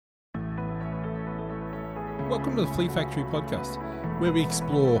Welcome to the Flea Factory podcast, where we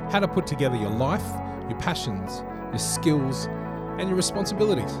explore how to put together your life, your passions, your skills, and your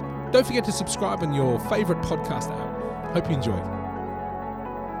responsibilities. Don't forget to subscribe on your favourite podcast app. Hope you enjoy.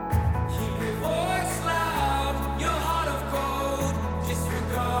 Keep your voice loud, your heart of gold.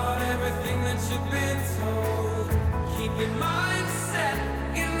 Disregard everything that you've been told. Keep your mind set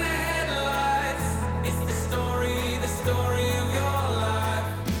in the headlights. It's the story of your life.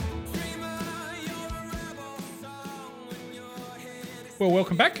 Dreamer, you're a rebel song when your head is... Well,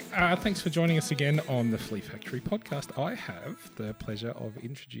 welcome back. Thanks for joining us again on the Flea Factory podcast. I have the pleasure of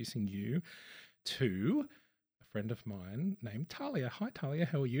introducing you to a friend of mine named Talia. Hi, Talia.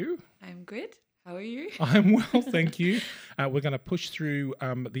 How are you? I'm good. How are you? I'm well, thank you. We're going to push through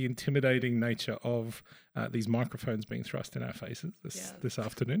the intimidating nature of these microphones being thrust in our faces this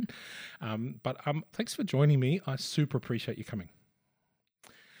afternoon. But thanks for joining me. I super appreciate you coming.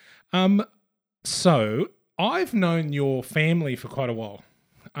 So I've known your family for quite a while.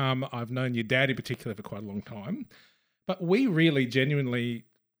 I've known your dad in particular for quite a long time. But we really genuinely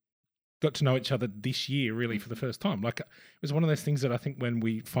got to know each other this year, really, for the first time. Like, it was one of those things that I think when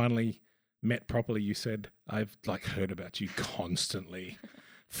we finally met properly, you said, I've heard about you constantly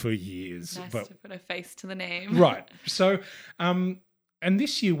for years. Nice to put a face to the name. Right. So, and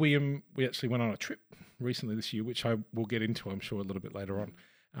this year we actually went on a trip recently this year, which I will get into, I'm sure, a little bit later on.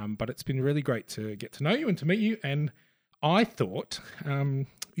 But it's been really great to get to know you and to meet you. And I thought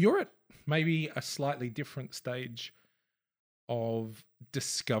you're at maybe a slightly different stage of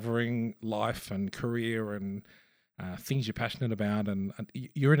discovering life and career and things you're passionate about, and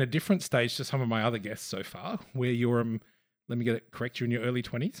you're in a different stage to some of my other guests so far, where you're, let me get it correct, you're in your early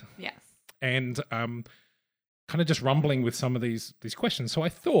 20s. Yes. And kind of just rumbling with some of these questions. So I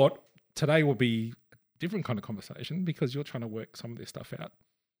thought today will be a different kind of conversation because you're trying to work some of this stuff out.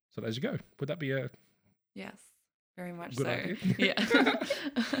 So as you go, would that be a Yes, very much good so. idea? Yeah.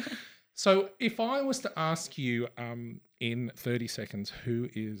 So if I was to ask you in 30 seconds, who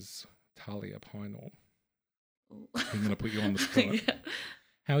is Talia Pinal? I'm going to put you on the spot. Yeah.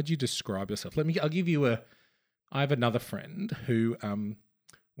 How would you describe yourself? I'll give you I have another friend who,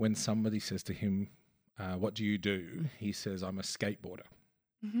 when somebody says to him, what do you do? He says, I'm a skateboarder.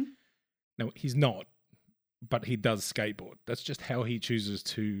 Mm-hmm. No, he's not, but he does skateboard. That's just how he chooses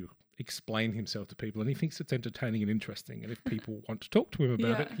to explain himself to people. And he thinks it's entertaining and interesting. And if people want to talk to him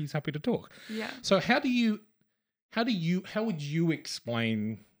about it, he's happy to talk. Yeah. So how would you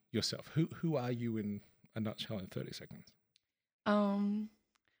explain yourself? Who are you in a nutshell in 30 seconds? Well,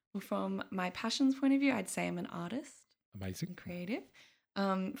 from my passions point of view, I'd say I'm an artist. Amazing. And creative.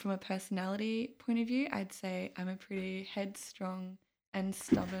 From a personality point of view, I'd say I'm a pretty headstrong and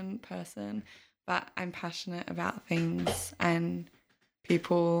stubborn person, but I'm passionate about things and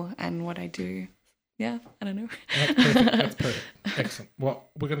people and what I do. Yeah, I don't know. That's perfect. Excellent. Well,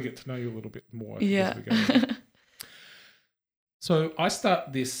 we're going to get to know you a little bit more as we go. So I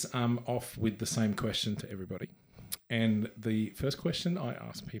start this off with the same question to everybody. And the first question I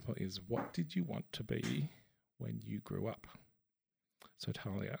ask people is, what did you want to be when you grew up? So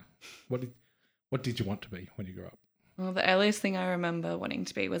Talia, what did you want to be when you grew up? Well, the earliest thing I remember wanting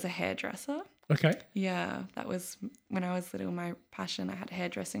to be was a hairdresser. Okay. Yeah, that was when I was little, my passion. I had a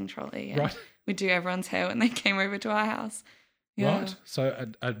hairdressing trolley. And Right. we'd do everyone's hair when they came over to our house. Yeah. Right. So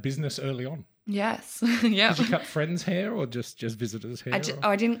a business early on. Yes. Yeah. Did you cut friends' hair or just visitors' hair?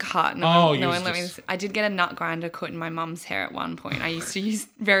 I didn't cut. No, Oh, no you one was let me. just- I did get a nut grinder cut in my mum's hair at one point. I used to use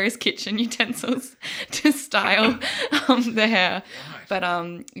various kitchen utensils to style the hair. Right.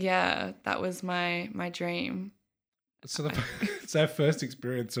 But yeah, that was my dream. So it's our first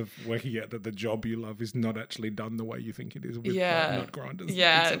experience of working out that the job you love is not actually done the way you think it is with nut grinders. and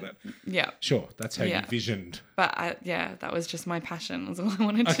Yeah. things like that. Yeah. Sure, that's how you Yeah. visioned. But that was just my passion. Was all I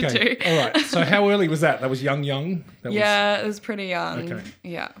wanted to Okay, do. all right. So how early was that? That was young? That It was pretty young. Okay.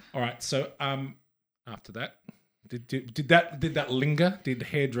 Yeah. All right. So after that, did that linger? Did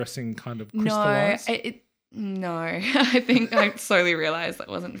hairdressing kind of crystallize? No. I think I slowly realised that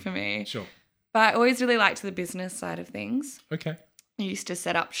wasn't for me. Sure. But I always really liked the business side of things. Okay. I used to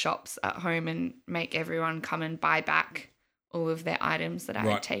set up shops at home and make everyone come and buy back all of their items that I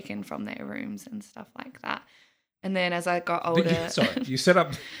Right. had taken from their rooms and stuff like that. And then as I got older, You set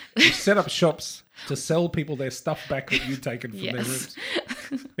up shops to sell people their stuff back that you'd taken from their rooms.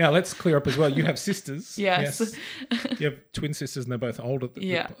 Now let's clear up as well. You have sisters. Yes. You have twin sisters, and they're both older.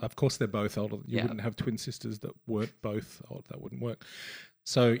 Yeah. Of course, they're both older. You wouldn't have twin sisters that weren't both old. That wouldn't work.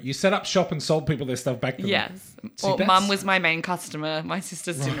 So you set up shop and sold people their stuff back to them. yes. See, Well, mum was my main customer. My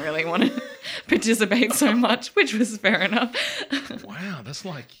sisters didn't really want to participate so much, which was fair enough. Wow, that's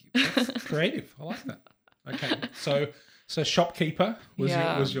creative. I like that. Okay. So shopkeeper was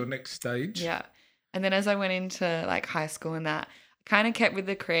Yeah. your next stage. Yeah. And then as I went into like high school and that, I kind of kept with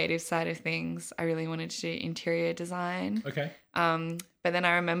the creative side of things. I really wanted to do interior design. Okay. But then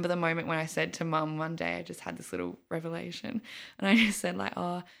I remember the moment when I said to mum one day, I just had this little revelation. And I just said like,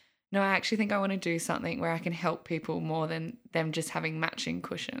 oh, no, I actually think I want to do something where I can help people more than them just having matching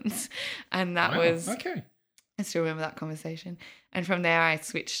cushions. And that Wow, was, okay. I still remember that conversation. And from there I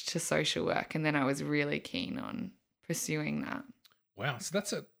switched to social work, and then I was really keen on pursuing that. Wow. So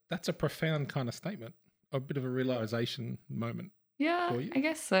that's a profound kind of statement. A bit of a realization moment. Yeah, For you? I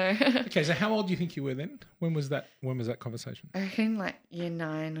guess so. Okay. So how old do you think you were then? When was that conversation? I reckon like year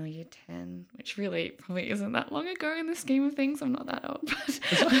 9 or year 10, which really probably isn't that long ago in the scheme of things. I'm not that old,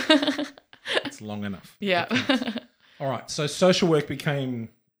 but It's long enough. yeah. All right. So social work became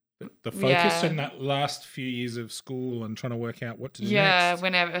the focus Yeah. in that last few years of school and trying to work out what to do Yeah, next.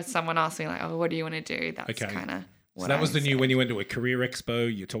 whenever someone asks me like, oh, what do you want to do? That's Okay. kind of So that was the new, when when you went to a career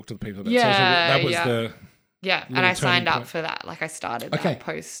expo, you talked to the people about Yeah, social work. That was yeah. the, Yeah, and little I signed turning up point. for that. Like I started Okay. that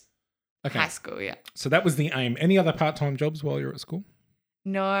post okay. high school, yeah. So that was the aim. Any other part-time jobs while you were at school?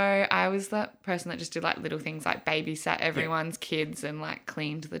 No, I was that person that just did like little things like babysat everyone's kids and like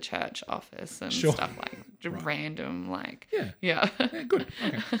cleaned the church office and Sure. stuff like Right. random like Yeah. yeah. Yeah, good.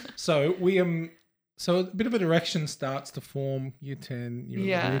 Okay. So so a bit of a direction starts to form year 10,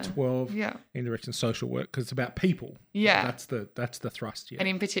 year 12 Yeah. in direction social work because it's about people. Yeah. That's the thrust, yeah. And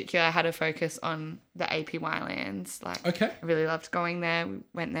in particular, I had a focus on the APY lands. Like, Okay. I really loved going there. We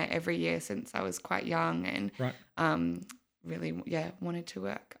went there every year since I was quite young, and Right. really, wanted to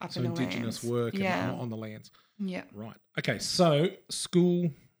work up So in the Indigenous lands. work Yeah, and on the lands. yeah, Right. Okay. So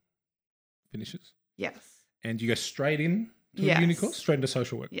school finishes yes, and you go straight in to a Yes. uni course, straight into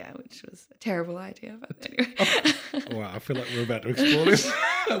social work. yeah, which was a terrible idea, but anyway. Wow, I feel like we're about to explore this.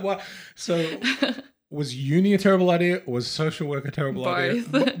 Wow. So was uni a terrible idea or was social work a terrible idea?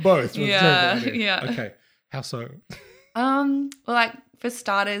 Both. Both. Was a Yeah, terrible idea. yeah. Okay. How so? Well, like for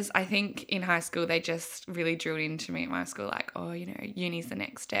starters, I think in high school they just really drilled into me at my school, like, oh, uni's the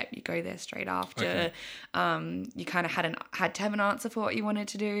next step. You go there straight after. Okay. You kind of had to have an answer for what you wanted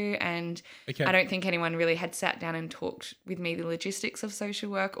to do, and Okay. I don't think anyone really had sat down and talked with me the logistics of social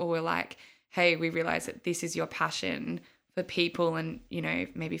work, or were like, hey, we realize that this is your passion for people, and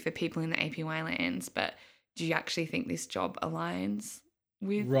maybe for people in the APY lands, but do you actually think this job aligns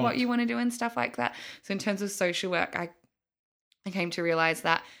with Right. what you want to do and stuff like that? So in terms of social work, I came to realize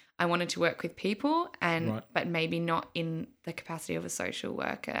that I wanted to work with people, Right. but maybe not in the capacity of a social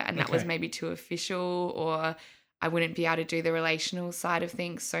worker, and that was Okay. maybe too official, or I wouldn't be able to do the relational side of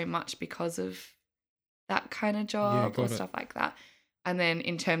things so much because of that kind of job or got it. stuff like that. And then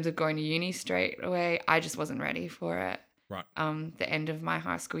in terms of going to uni straight away, I just wasn't ready for it. Right. The end of my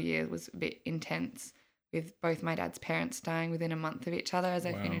high school year was a bit intense, with both my dad's parents dying within a month of each other as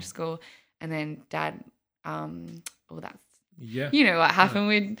I Wow. finished school, and then dad, that's Yeah. what happened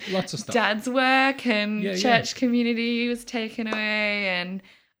with Lots of stuff. dad's work, and Yeah, yeah. church community was taken away, and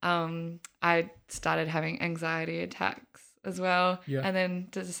I started having anxiety attacks as well, Yeah. and then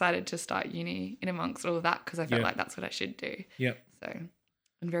decided to start uni in amongst all of that because I felt Yeah. like that's what I should do. Yeah. So,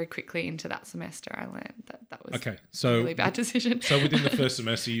 and very quickly into that semester, I learned that was Okay. a So really bad decision. so within the first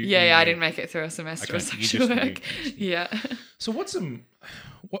semester you yeah, I knew. didn't make it through a semester of Okay, you social just knew. work. Yeah. So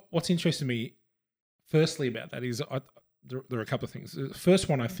what's interesting to me, firstly about that is there are a couple of things. The first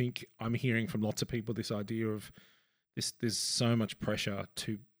one, I think I'm hearing from lots of people this idea of this. There's so much pressure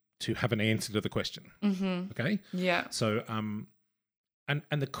to have an answer to the question. Mm-hmm. Okay, Yeah. so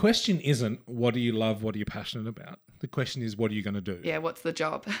and the question isn't what do you love, what are you passionate about. The question is what are you going to do. Yeah. What's the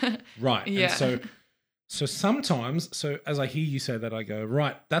job? Right. Yeah. And so sometimes, so as I hear you say that, I go,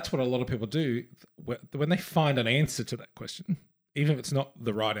 right, that's what a lot of people do when they find an answer to that question, even if it's not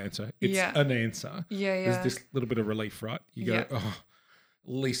the right answer, it's Yeah. an answer. Yeah. There's this little bit of relief, right? You go, Yeah. oh,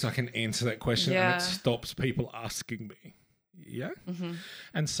 at least I can answer that question, and Yeah. it stops people asking me. Yeah. Mm-hmm.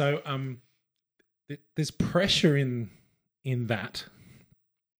 And so there's pressure in that.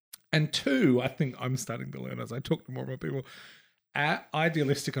 And two, I think I'm starting to learn as I talk to more and more people, our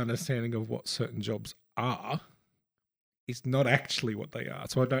idealistic understanding of what certain jobs are is not actually what they are.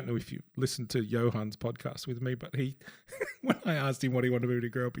 So I don't know if you listened to Johan's podcast with me, but he, when I asked him what he wanted to be when he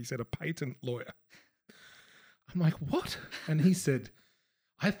grew up, he said a patent lawyer. I'm like, what? And he said,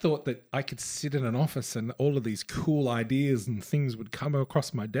 I thought that I could sit in an office and all of these cool ideas and things would come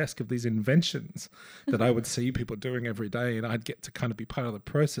across my desk of these inventions that I would see people doing every day, and I'd get to kind of be part of the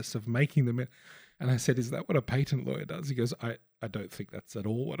process of making them. And I said, is that what a patent lawyer does? He goes, I don't think that's at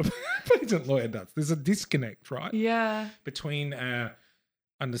all what a patent lawyer does. There's a disconnect, right? Yeah. Between our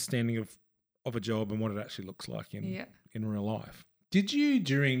understanding of of a job and what it actually looks like Yeah. in real life. Did you,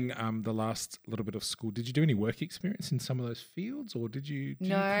 during the last little bit of school, did you do any work experience in some of those fields, or did you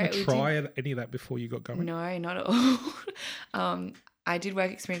No, kind of we try any of that before you got going? No, not at all. I did work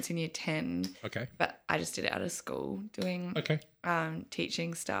experience in year 10, Okay. but I just did it out of school doing Okay.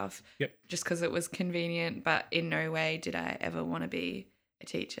 teaching stuff. Yep. Just because it was convenient, but in no way did I ever want to be a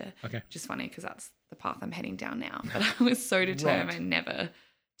teacher. Okay. Which is funny because that's the path I'm heading down now. But I was so determined never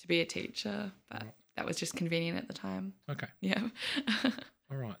to be a teacher, but that was just convenient at the time. Okay. Yeah.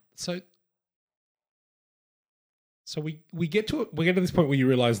 All right. So we get to this point where you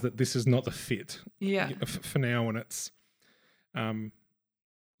realize that this is not the fit Yeah. for now, and it's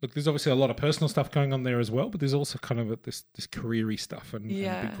look, there's obviously a lot of personal stuff going on there as well, but there's also kind of this career-y stuff and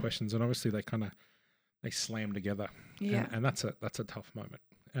big questions, and obviously they slam together. Yeah. And that's a tough moment.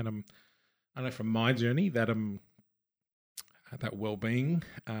 And I know from my journey that that well-being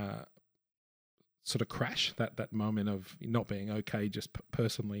sort of crash, that moment of not being okay just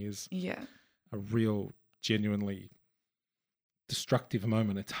personally is a real, genuinely destructive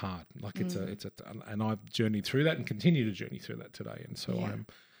moment. It's hard. Like and I've journeyed through that and continue to journey through that today. And so I'm,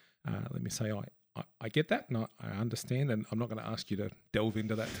 let me say, I get that and I understand, and I'm not going to ask you to delve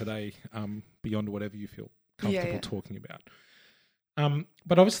into that today beyond whatever you feel comfortable talking about.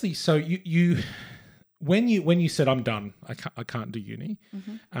 But obviously, so you when you said I'm done, I can't do uni.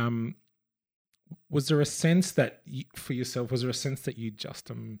 Was there a sense that for yourself? Was there a sense that you just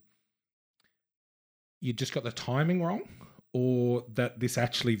got the timing wrong, or that this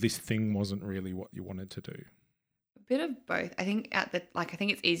thing wasn't really what you wanted to do? A bit of both. I think I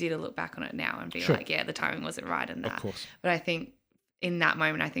think it's easy to look back on it now and be like, yeah, the timing wasn't right and that. Of course. But I think in that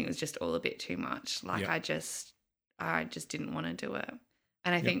moment, I think it was just all a bit too much. Like I just didn't want to do it.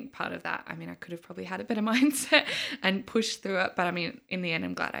 And I think part of that, I mean, I could have probably had a better mindset and pushed through it. But I mean, in the end,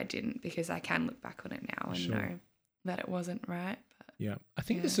 I'm glad I didn't, because I can look back on it now and know that it wasn't right. But yeah, I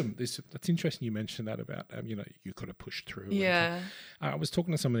think there's that's interesting you mentioned that about, you could have pushed through. Yeah. I was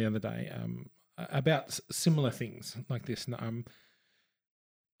talking to someone the other day about similar things like this.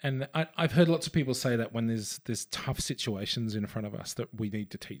 And I've heard lots of people say that when there's tough situations in front of us, that we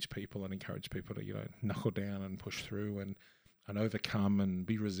need to teach people and encourage people to, knuckle down and push through and overcome and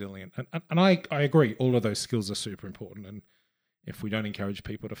be resilient. And I agree, all of those skills are super important. And if we don't encourage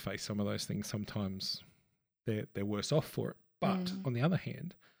people to face some of those things, sometimes they're worse off for it. But on the other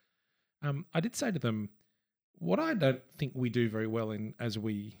hand, I did say to them, what I don't think we do very well as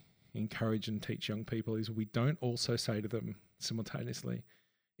we encourage and teach young people is we don't also say to them simultaneously,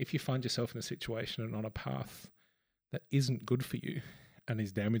 if you find yourself in a situation and on a path that isn't good for you and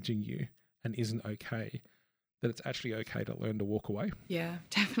is damaging you and isn't okay, that it's actually okay to learn to walk away. Yeah,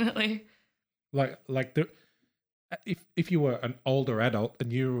 definitely. If you were an older adult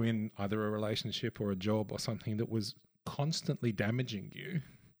and you were in either a relationship or a job or something that was constantly damaging you,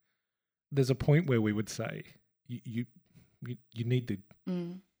 there's a point where we would say you need to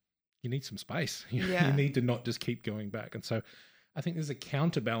you need some space. You need to not just keep going back. And so I think there's a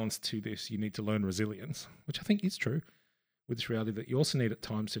counterbalance to this. You need to learn resilience, which I think is true, with this reality that you also need at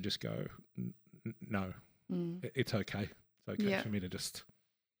times to just go, no. It's okay. It's okay for me to just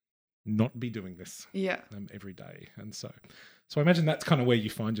not be doing this every day. And so I imagine that's kind of where you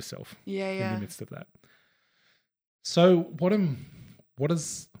find yourself in the midst of that. So what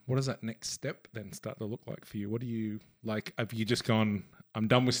does that next step then start to look like for you? What do you like? Have you just gone, I'm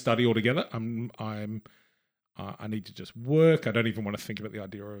done with study altogether? I need to just work. I don't even want to think about the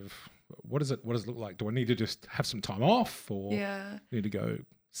idea of what does it look like? Do I need to just have some time off, or need to go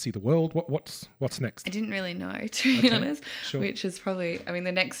see the world? What's next? I didn't really know, to be honest, which is probably, I mean,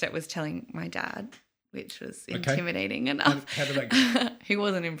 the next step was telling my dad, which was intimidating enough. How did that go? He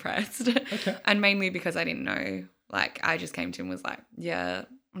wasn't impressed. Okay. And mainly because I didn't know, like, I just came to him and was like, yeah,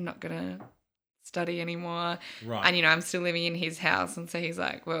 I'm not going to study anymore. Right. And, I'm still living in his house. And so he's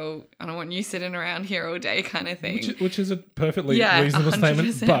like, well, I don't want you sitting around here all day kind of thing. Which is a perfectly reasonable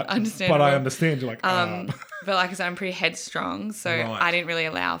statement. But I understand. You're like, But like I said, I'm pretty headstrong. So I didn't really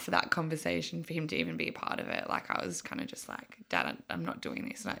allow for that conversation for him to even be a part of it. Like, I was kind of just like, Dad, I'm not doing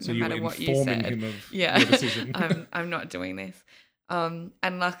this. Like, so no matter what you said. Him of your decision. I'm not doing this. And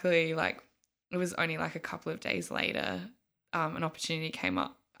luckily, like, it was only like a couple of days later, an opportunity came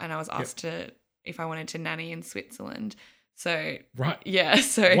up and I was asked if I wanted to nanny in Switzerland. So wow,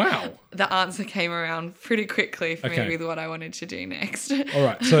 the answer came around pretty quickly for me with what I wanted to do next. All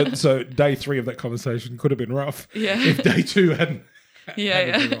right, so day 3 of that conversation could have been rough. If day 2 hadn't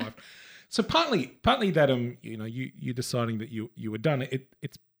arrived. So partly that you deciding that you were done.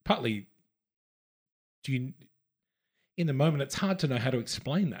 It's partly in the moment, it's hard to know how to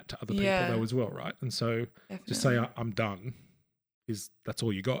explain that to other people Yeah. though as well, right? And so just say I'm done that's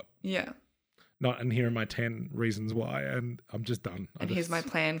all you got. Yeah. Not, and here are my 10 reasons why, and I'm just done. And here's my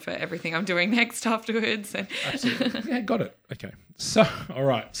plan for everything I'm doing next afterwards. And Absolutely. Yeah, got it. Okay. So, all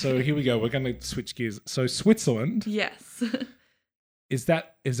right. So here we go. We're going to switch gears. So Switzerland, yes. is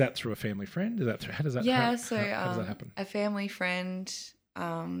that through a family friend? Is that through, how does that Yeah, how so does that happen? a family friend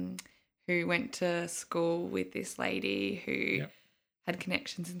who went to school with this lady who Yep. had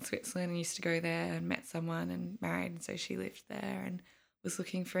connections in Switzerland and used to go there and met someone and married, and so she lived there and was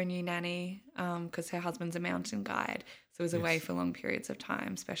looking for a new nanny because her husband's a mountain guide, so was away Yes. for long periods of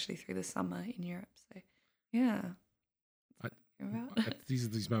time, especially through the summer in Europe. So yeah. These are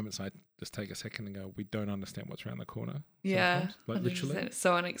these moments I just take a second and go, we don't understand what's around the corner. Yeah, sometimes. Like 100%. literally. It's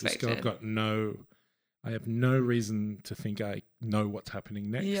so Just unexpected. go, I have no reason to think I know what's happening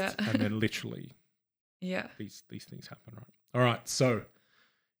next. Yeah. And then literally Yeah. these things happen, right? All right. So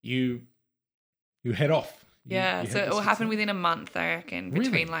you head off. You Yeah, head so to it will happen Switzerland. within a month, I reckon, Really?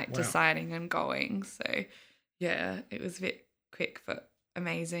 between like Wow. deciding and going. So yeah, it was a bit quick but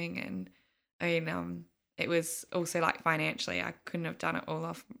amazing. And I mean, it was also like financially, I couldn't have done it all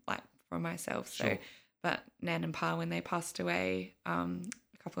off like for myself. So, Sure. but Nan and Pa, when they passed away a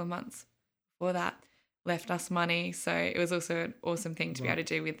couple of months before that, left us money. So it was also an awesome thing to be Right. able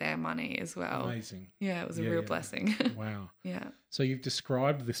to do with their money as well. Amazing. Yeah, it was a Yeah, real yeah. blessing. Wow. Yeah. So you've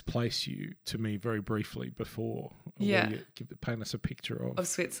described this place to me very briefly before. where Yeah. you paint us a picture of Of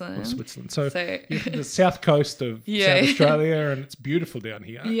Switzerland. Switzerland. So, So you're from the south coast of Yeah. South Australia, and it's beautiful down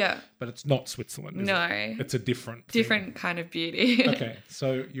here. yeah. But it's not Switzerland. Is No. it? It's a different thing. Different kind of beauty. Okay,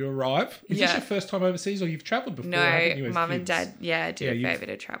 so you arrive. Is this Yeah. your first time overseas, or you've travelled before? No, haven't you, as mum and kids? dad, did Yeah, a fair you've- bit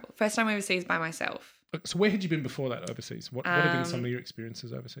of travel. First time overseas by myself. So where had you been before that overseas? What have been some of your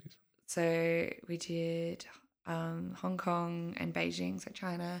experiences overseas? So we did Hong Kong and Beijing, so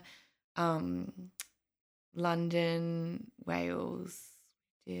China, London, Wales,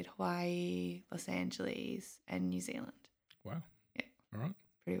 did Hawaii, Los Angeles, and New Zealand. Wow. Yeah. All right.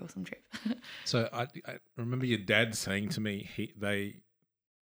 Pretty awesome trip. So I remember your dad saying to me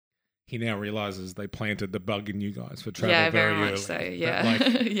he now realizes they planted the bug in you guys for travel yeah, very very early. much so. That, Yeah. like,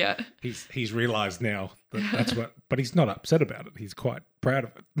 yeah. he's realized now that that's what, but he's not upset about it. He's quite proud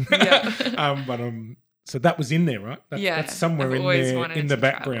of it. Yeah. So that was in there, right? Yeah. That's somewhere I've in always there wanted in the to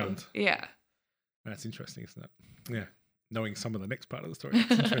travel. background. Yeah. That's interesting, isn't it? Yeah. Knowing some of the next part of the story.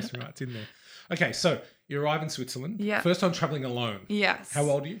 That's interesting, right? It's in there. Okay, so you arrive in Switzerland. Yeah. First time traveling alone. Yes. How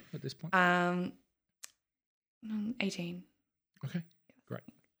old are you at this point? 18. Okay, great.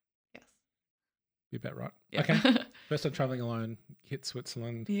 Yes. You're about right. Yeah. Okay. First time traveling alone, hit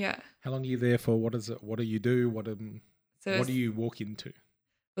Switzerland. Yeah. How long are you there for? What is it? What do you do? What So do you walk into?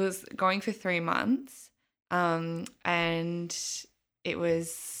 it was going for 3 months, and I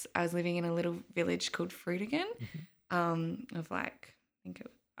was living in a little village called Frutigen, of like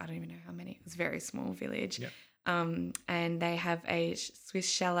I don't even know how many. It was a very small village, Yep. And they have a Swiss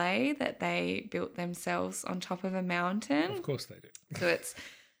chalet that they built themselves on top of a mountain. Of course they do. So it's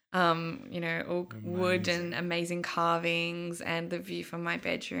all wood and Amazing. amazing carvings, and the view from my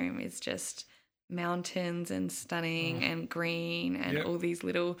bedroom is just mountains and stunning and green, and Yep. all these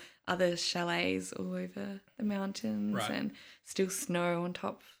little other chalets all over the mountains, Right. and still snow on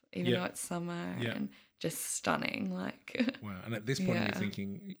top, even Yep. though it's summer, Yep. and just stunning. Like, Wow. And at this point, Yeah. you're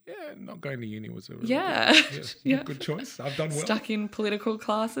thinking, not going to uni was a really Yeah. Yeah. good choice. I've done well. stuck in political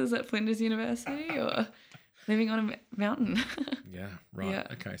classes at Flinders University or living on a mountain. Yeah. Right. Yeah.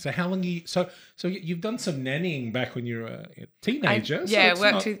 Okay. So how long so you've done some nannying back when you were a teenager? so I it's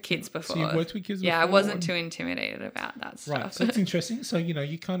worked not- with kids before. So you've worked with kids Yeah, I before wasn't and- too intimidated about that stuff. Right. So it's interesting. So,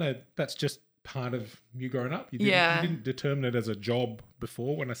 you kind of, that's just part of you growing up. You didn't determine it as a job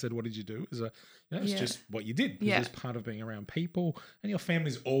before when I said, what did you do? It's Yeah. just what you did. Yeah. It's part of being around people, and your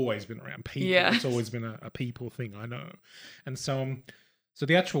family's always been around people. Yeah. It's always been a people thing, I know. And so, so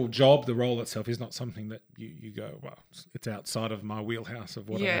the actual job, the role itself is not something that you go, well, it's outside of my wheelhouse of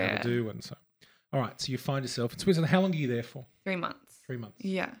what I know how Yeah. to do. And so, all right. So you find yourself in Switzerland. How long are you there for? 3 months. 3 months.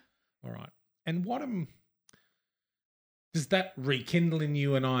 Yeah. All right. And what does that rekindle in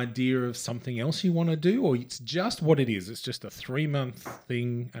you an idea of something else you want to do, or it's just what it is? It's just a 3-month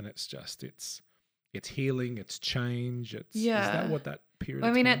thing, and it's healing, it's change. Is Yeah. that what that period? I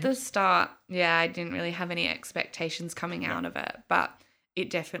of mean, time at the is? start, I didn't really have any expectations coming out of it, but it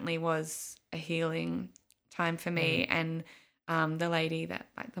definitely was a healing time for me. And the lady that,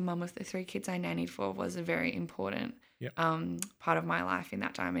 like the mum of the 3 kids I nannied for, was a very important Yep. part of my life in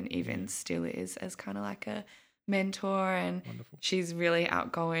that time, and even still is, as kind of like a mentor. And Wonderful. she's really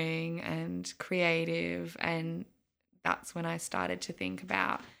outgoing and creative, and that's when I started to think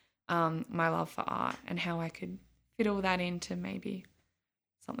about my love for art and how I could fit all that into maybe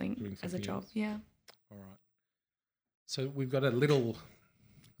something Doing as a something job. else. Yeah. All right. So we've got a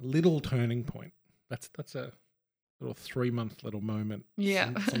little turning point. That's a little 3-month little moment.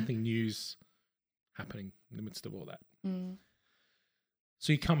 Yeah. Something new's happening in the midst of all that. Mm.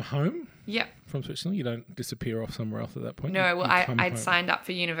 So you come home Yeah. from Switzerland. You don't disappear off somewhere else at that point. No, You well, come I'd home. signed up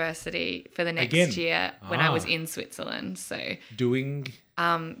for university for the next Again? year when I was Ah. in Switzerland. So Doing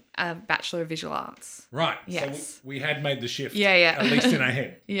a Bachelor of Visual Arts. right. Yes. So we had made the shift. Yeah, yeah. At least in our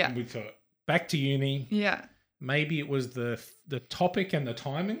head. Yeah. We thought back to uni. Yeah. Maybe it was the topic and the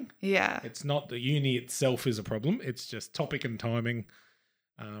timing. Yeah. It's not the uni itself is a problem. It's just topic and timing,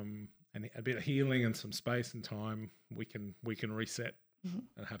 and a bit of healing and some space and time. We can reset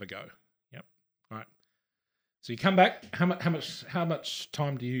and have a go. Yep. All right. So you come back. How much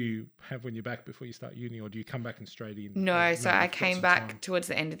time do you have when you're back before you start uni, or do you come back and straight in? No, Or so maybe I you've got came some back time? towards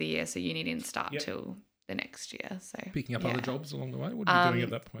the end of the year, so uni didn't start Yep. till the next year. So Picking up yeah. other jobs along the way. What are you doing at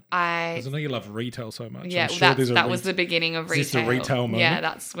that point? I Because I know you love retail so much. yeah, I'm well, sure there's a that was the beginning of Is this the retail. retail moment? Yeah,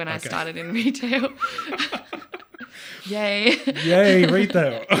 that's when I Okay. started in retail. Yay! Yay,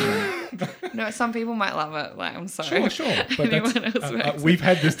 retail. No, some people might love it. Like, I'm sorry. Sure. But Anyone that's, else works we've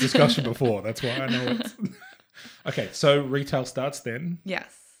had this discussion before. That's why I know it. Okay, so retail starts then.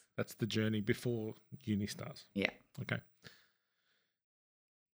 Yes. That's the journey before uni starts. Yeah. Okay.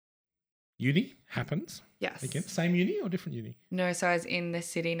 Uni happens. Yes. Again, same uni or different uni? No, so I was in the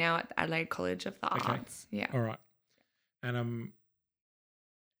city now at the Adelaide College of the Okay. Arts. Yeah. All right. And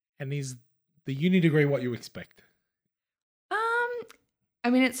is the uni degree what you expect? I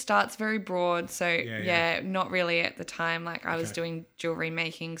mean, it starts very broad. So Yeah. not really at the time. Like I was Okay. doing jewelry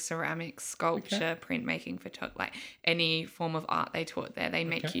making, ceramics, sculpture, printmaking, like any form of art they taught there, they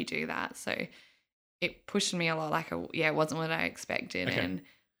make Okay. you do that. So it pushed me a lot. Like, it wasn't what I expected. Okay. And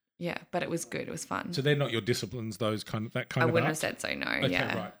yeah, but it was good. It was fun. So they're not your disciplines, that kind I of wouldn't art have said so, no. Okay,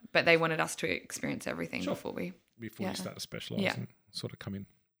 yeah. right. But they wanted us to experience everything Sure. before we. before Yeah. you start to specialize Yeah. and sort of come in.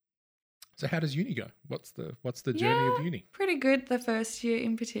 So how does uni go? What's the journey of uni? Pretty good the first year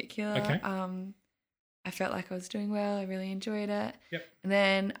in particular. Okay. I felt like I was doing well. I really enjoyed it. Yep. And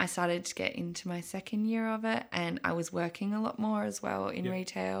then I started to get into my second year of it, and I was working a lot more as well in Yep.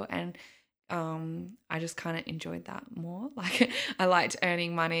 retail, and I just kind of enjoyed that more. Like, I liked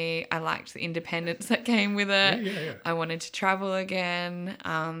earning money. I liked the independence that came with it. Yeah. I wanted to travel again.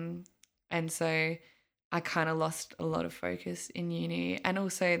 And so I kind of lost a lot of focus in uni. And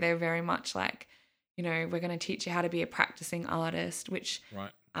also they're very much like, we're going to teach you how to be a practicing artist, which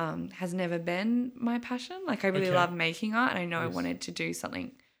Right. has never been my passion. Like, I really Okay. love making art, and I know I Yes. wanted to do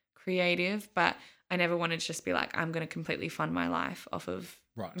something creative, but I never wanted to just be like, I'm going to completely fund my life off of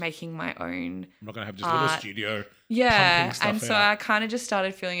Right. making my own. I'm not going to have just a little art. studio. Yeah. pumping stuff And so out. I kind of just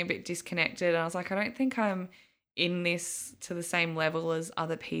started feeling a bit disconnected. And I was like, I don't think I'm in this to the same level as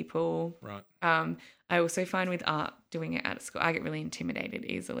other people. Right. I also find with art, doing it at school, I get really intimidated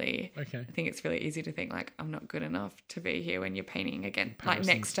easily. Okay. I think it's really easy to think like, I'm not good enough to be here when you're painting again, like Comparisons-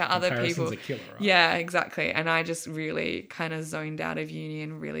 next to other people. comparisons are killer, right? Yeah, exactly. And I just really kind of zoned out of uni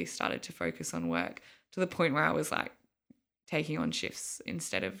and really started to focus on work to the point where I was like taking on shifts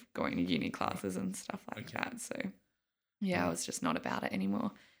instead of going to uni classes and stuff like Okay. that. So yeah, I was just not about it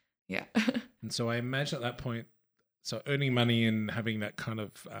anymore. Yeah. And so I imagine at that point, so earning money and having that kind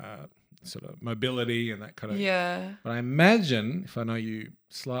of sort of mobility and that kind of. Yeah. But I imagine, if I know you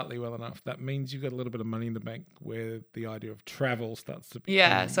slightly well enough, that means you've got a little bit of money in the bank where the idea of travel starts to become.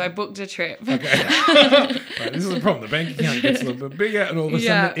 Yeah. So I booked a trip. Okay. Right, this is the problem. The bank account gets a little bit bigger, and all of a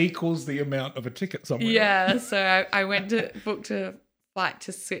Yeah. sudden it equals the amount of a ticket somewhere. Yeah. So I booked a flight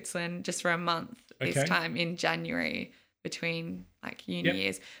to Switzerland just for a month this Okay. time in January between like uni Yep.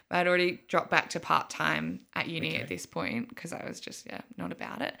 years. But I'd already dropped back to part-time at uni Okay. at this point because I was just, not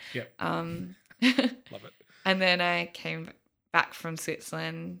about it. Yep. Um, Love it. and then I came back from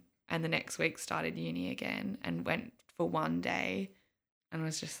Switzerland and the next week started uni again and went for one day and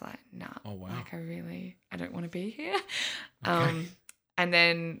was just like, nah, Oh, wow. like I don't want to be here. Okay. And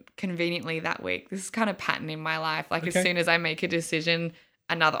then conveniently that week, this is kind of pattern in my life. Like Okay. as soon as I make a decision,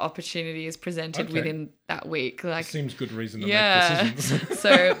 another opportunity is presented Okay. within that week. Like, Seems good reason to yeah. make decisions.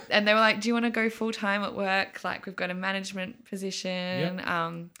 So, and they were like, do you want to go full time at work? Like we've got a management position.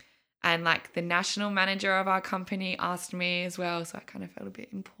 And like the national manager of our company asked me as well. So I kind of felt a bit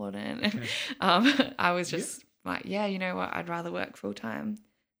important. Okay. I was just like, yeah, you know what? I'd rather work full time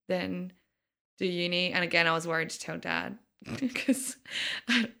than do uni. And again, I was worried to tell dad because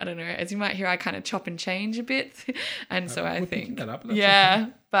I don't know, as you might hear, I kind of chop and change a bit. And so I we're picking think, that up, that's yeah,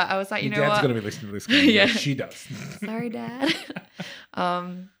 but I was like, Your you know dad's what? going to be listening to this. Going, Yeah. yeah, she does. Sorry, Dad.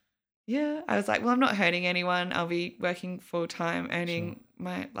 Yeah, I was like, well, I'm not hurting anyone. I'll be working full time, earning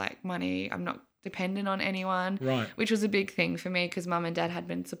my money. I'm not dependent on anyone, Right. which was a big thing for me because Mum and Dad had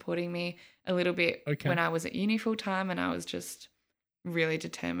been supporting me a little bit Okay. when I was at uni full time, and I was just really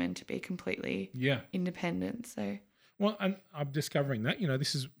determined to be completely Yeah. independent. So Well, and I'm discovering that,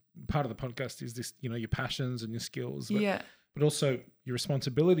 this is part of the podcast is this, your passions and your skills, but also your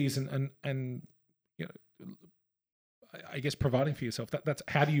responsibilities and I guess providing for yourself. That's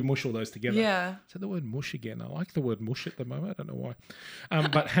how do you mush all those together? yeah, So the word mush again. I like the word mush at the moment. I don't know why.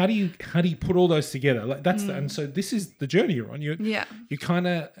 But how do you put all those together? Like that's and so this is the journey you're on. You kind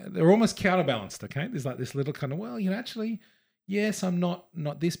of they're almost counterbalanced. Okay, there's like this little kind of actually. Yes, I'm not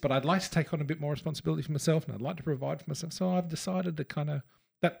this, but I'd like to take on a bit more responsibility for myself, and I'd like to provide for myself. So I've decided to kind of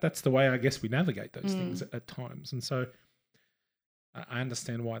that's the way I guess we navigate those things at times. And so I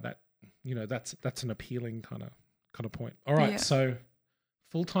understand why that that's an appealing kind of point. All right, so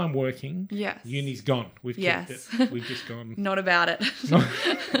full-time working. yes, Uni's gone. We've kept Yes. it. We've just gone. not about it.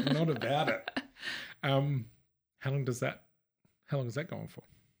 Not about it. How long is that going for?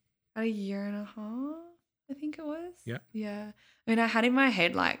 A year and a half, I think it was. Yeah. Yeah. I mean, I had in my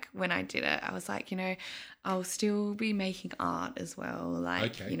head, like, when I did it, I was like, I'll still be making art as well.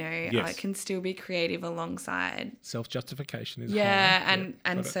 Like, Okay. I Yes. can still be creative alongside. Self-justification is Yeah. high.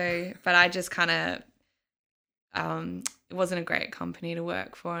 And so, but I just kind of, it wasn't a great company to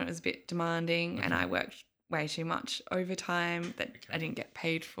work for. And it was a bit demanding, and I worked way too much overtime that I didn't get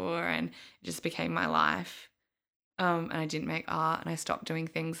paid for, and it just became my life. And I didn't make art, and I stopped doing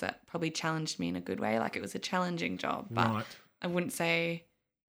things that probably challenged me in a good way. Like, it was a challenging job, but Right. I wouldn't say,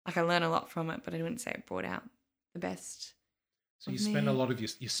 like, I learned a lot from it, but I wouldn't say it brought out the best. So you of spent me.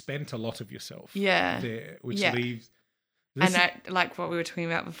 you spent a lot of yourself. Yeah. There, which Yeah. leaves. And I, like what we were talking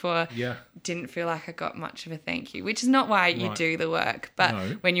about before, Yeah. didn't feel like I got much of a thank you, which is not why you Right. do the work. But No.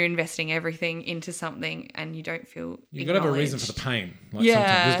 when you're investing everything into something and you don't feel You've got to have a reason for the acknowledged. pain. Like Yeah.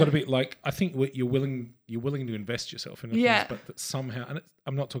 sometimes there's got to be like I think you're willing to invest yourself in Yeah. things, but that somehow and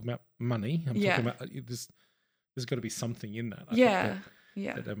I'm not talking about money. I'm Yeah. talking about there's got to be something in that. I think Yeah.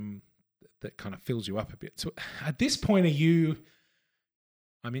 Yeah. that kind of fills you up a bit. So at this point,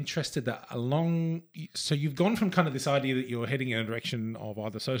 I'm interested that so you've gone from kind of this idea that you're heading in a direction of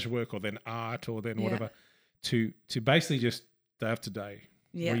either social work or then art or then Yeah. whatever to basically just day after day,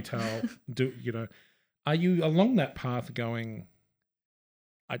 Yeah. retail, are you along that path going,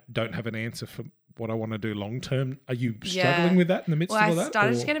 I don't have an answer for what I want to do long term? Are you struggling with that in the midst Well, of all I that?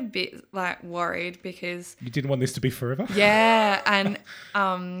 started or to get a bit like worried because you didn't want this to be forever? yeah, and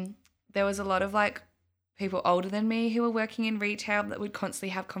there was a lot of like people older than me who were working in retail that would constantly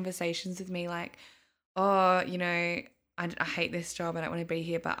have conversations with me like, oh, I hate this job. I don't want to be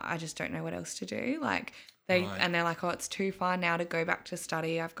here, but I just don't know what else to do. Like Right. and they're like, oh, it's too far now to go back to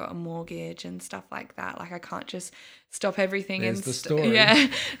study. I've got a mortgage and stuff like that. Like I can't just stop everything There's and the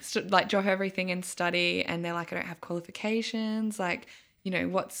story. like drop everything and study. And they're like, I don't have qualifications. Like,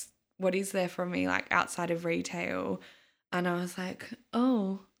 what is there for me like outside of retail? And I was like,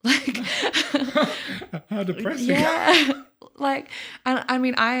 oh, like How depressing. yeah. Like, and I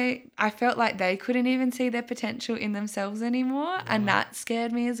mean, I felt like they couldn't even see their potential in themselves anymore. And that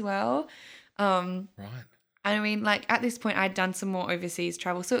scared me as well. Right. I mean, like at this point I'd done some more overseas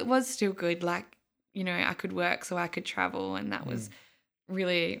travel. So it was still good. Like, I could work so I could travel, and that was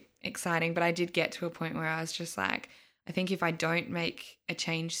really exciting. But I did get to a point where I was just like, I think if I don't make a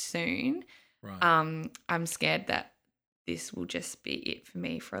change soon, Right. I'm scared that this will just be it for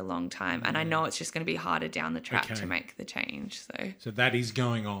me for a long time. And I know it's just going to be harder down the track Okay. to make the change. So that is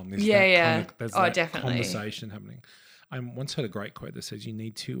going on. There's Yeah, that yeah. Kind of, there's Oh, that definitely. conversation happening. I once heard a great quote that says you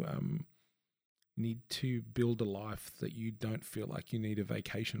need to build a life that you don't feel like you need a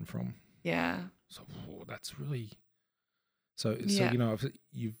vacation from. yeah. So that's really so Yeah. if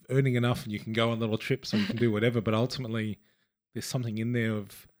you're earning enough and you can go on little trips or you can do whatever, but ultimately there's something in there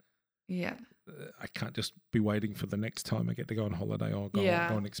of Yeah. I can't just be waiting for the next time I get to go on holiday or go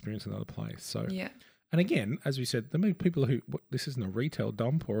and experience another place. So Yeah. and again, as we said, there may be people who this isn't a retail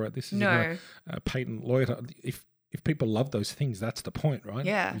dump or this isn't No. a patent lawyer. If people love those things, that's the point, right?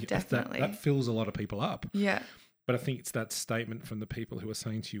 Yeah, That- definitely. That fills a lot of people up. Yeah. But I think it's that statement from the people who are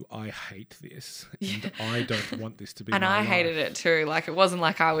saying to you, I hate this and I don't want this to be And my I hated life." it too. Like it wasn't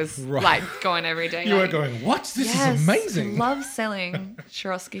like I was Right. like going every day. You were like, going, what? This yes, is amazing. Love selling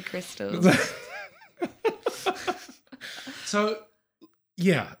Swarovski crystals. So,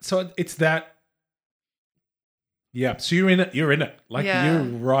 yeah. So it's that. Yeah. So you're in it. You're in it. Like Yeah. you're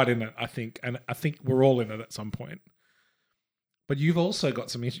right in it, I think. And I think we're all in it at some point. But you've also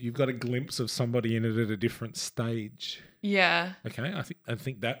got you've got a glimpse of somebody in it at a different stage. Yeah. Okay. I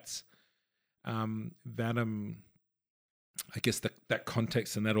think that's I guess that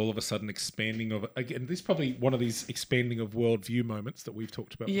context and that all of a sudden expanding of, again, this is probably one of these expanding of worldview moments that we've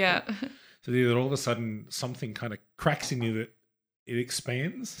talked about before. Yeah. So that all of a sudden something kind of cracks in you that it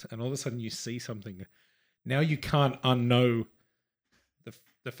expands, and all of a sudden you see something. Now you can't unknow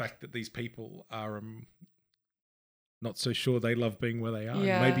the fact that these people are not so sure they love being where they are.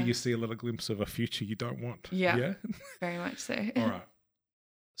 Yeah. Maybe you see a little glimpse of a future you don't want. Yeah. Yeah. Very much so. All right.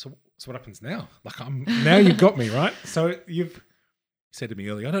 So what happens now? Like now you've got me, right? So you've said to me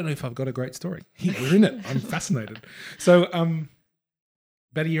earlier, I don't know if I've got a great story. We're in it. I'm fascinated. So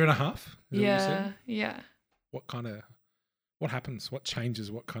about a year and a half. Is that what you said? Yeah. What happens? What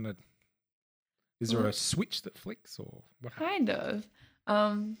changes? What kind of, is there a switch that flicks or what happens? Kind of.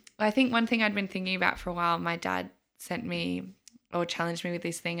 I think one thing I'd been thinking about for a while, my dad sent me or challenged me with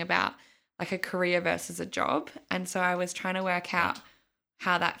this thing about like a career versus a job. And so I was trying to work out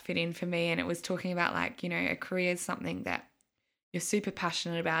how that fit in for me. And it was talking about like, a career is something that you're super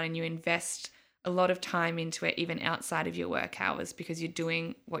passionate about and you invest a lot of time into it, even outside of your work hours, because you're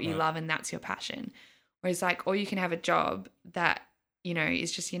doing what you love and that's your passion. Whereas like, or you can have a job that,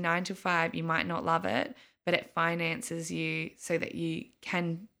 is just your 9 to 5. You might not love it, but it finances you so that you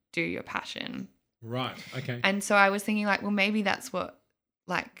can do your passion. Right. Okay. And so I was thinking like, well, maybe that's what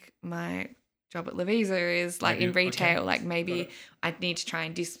like my job at Lovisa is like in retail. Okay. Like maybe I'd need to try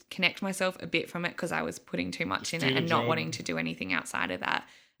and disconnect myself a bit from it because I was putting too much in it and not wanting to do anything outside of that.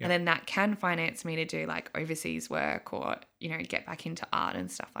 Yep. And then that can finance me to do like overseas work or, get back into art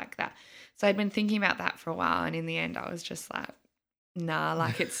and stuff like that. So I'd been thinking about that for a while. And in the end, I was just like, nah,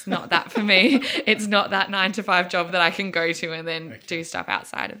 like it's not that for me. It's not that 9 to 5 job that I can go to and then do stuff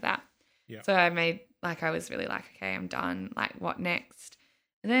outside of that. Yep. So I was really like, okay, I'm done. Like what next?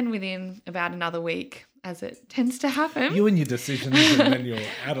 And then within about another week, as it tends to happen. You and your decisions and then your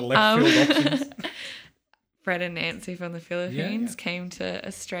out of left field options. Fred and Nancy from the Philippines came to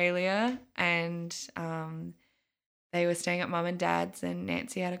Australia and they were staying at mum and dad's, and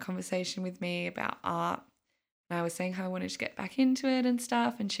Nancy had a conversation with me about art. And I was saying how I wanted to get back into it and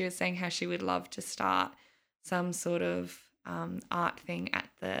stuff. And she was saying how she would love to start some sort of art thing at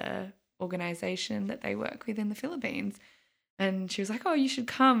the organisation that they work with in the Philippines. And she was like, oh, you should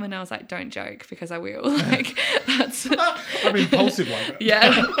come. And I was like, don't joke because I will. Like that's I'm impulsive like that.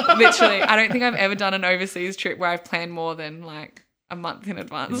 Yeah, literally. I don't think I've ever done an overseas trip where I've planned more than like a month in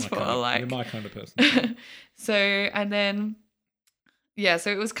advance for like. You're my kind of person. So and then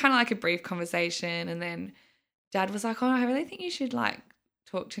so it was kind of like a brief conversation, and then Dad was like, oh, I really think you should like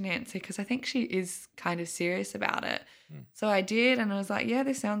talk to Nancy because I think she is kind of serious about it. So I did, and I was like, yeah,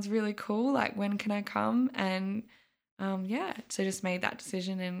 this sounds really cool. Like, when can I come? And so just made that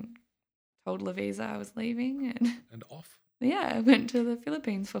decision and told Lovisa I was leaving and off. Yeah, I went to the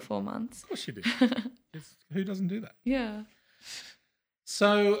Philippines for 4 months. Of course you did. Who doesn't do that? Yeah.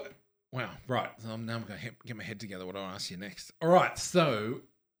 So, wow, right. So now I'm going to get my head together. What do I ask you next? All right, so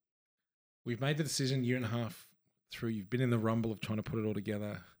we've made the decision, year and a half through. You've been in the rumble of trying to put it all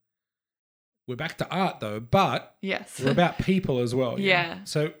together. We're back to art though, but yes, we're about people as well. Yeah.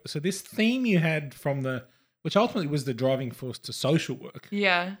 So this theme you had from which ultimately was the driving force to social work.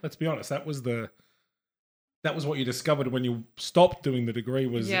 Yeah. Let's be honest, that was what you discovered when you stopped doing the degree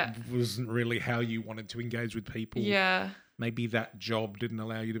it wasn't really how you wanted to engage with people. Yeah. Maybe that job didn't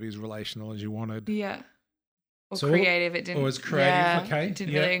allow you to be as relational as you wanted. Yeah. Or creative. It didn't. Or as creative, yeah, okay. It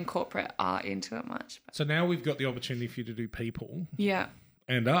didn't really incorporate art into it much. But. So now we've got the opportunity for you to do people. Yeah.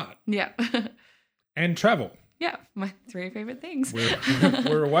 And art. Yeah. And travel. Yeah, my 3 favorite things.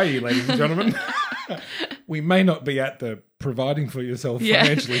 We're away, ladies and gentlemen. We may not be at the providing for yourself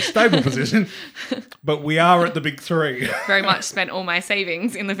financially stable position, but we are at the big 3. Very much spent all my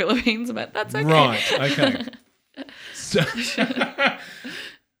savings in the Philippines, but that's okay. Right, okay. So,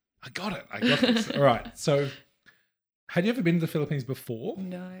 I got this. All right, so had you ever been to the Philippines before?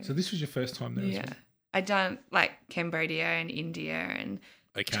 No. So this was your first time there as well? I'd done like Cambodia and India and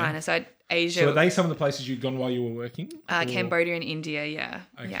China. So Asia. So are they some of the places you'd gone while you were working? Cambodia and India, yeah.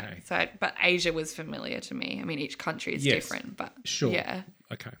 Okay. Yeah. So, but Asia was familiar to me. I mean, each country is different, but sure. Yeah.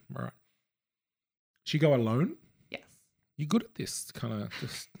 Okay. All right. Did you go alone? Yes. You're good at this kind of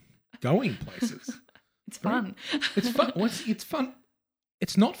just going places. It's fun. It's fun. It's fun.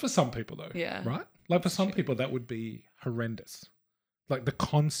 It's not for some people though. Yeah. Right? Like for some people that would be horrendous. Like the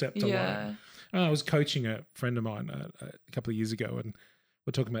concept alone. Yeah. I was coaching a friend of mine a couple of years ago, and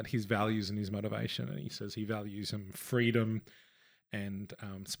we're talking about his values and his motivation, and he says he values freedom and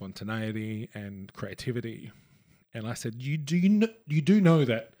spontaneity and creativity. And I said, you do know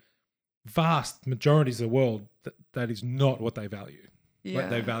that vast majorities of the world that is not what they value. Yeah. Like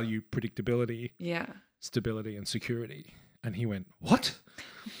they value predictability, Yeah. stability, and security. And he went, "What?"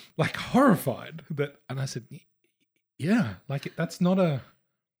 Like horrified that. And I said, "Yeah, like that's not a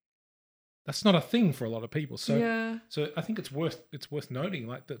thing for a lot of people." So, Yeah. so I think it's worth noting,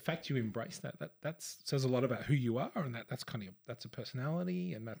 like the fact you embrace that says a lot about who you are, and that's a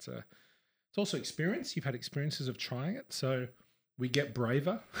personality, and it's also experience. You've had experiences of trying it, so we get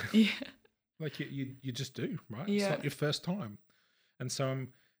braver. Yeah. Like you just do, right? Yeah. It's not your first time, and so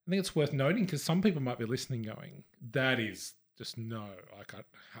I think it's worth noting because some people might be listening, going, "That is just no." Like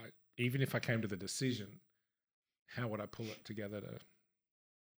even if I came to the decision, how would I pull it together to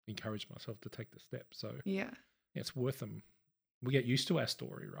encourage myself to take the step? So Yeah. it's worth them. We get used to our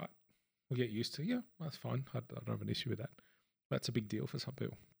story, right? We get used to, yeah, that's fine. I don't have an issue with that. That's a big deal for some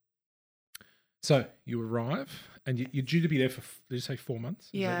people. So you arrive and you're due to be there for, did you say 4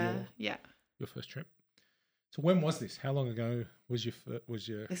 months? Is that Yeah. your first trip? So when was this? How long ago was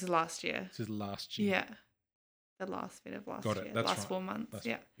your? This is last year. This is last year. Yeah. The last bit of last Got it. year. That's last right. 4 months. That's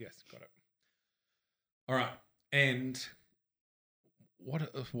yeah. right. Yes, got it. All right. And what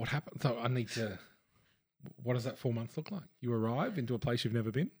happened? So I need to. What does that 4 months look like? You arrive into a place you've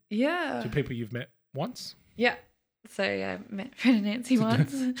never been. Yeah. To people you've met once. Yeah. So I met Fred and Nancy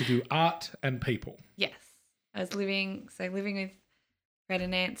once. To do art and people. Yes. I was living with Fred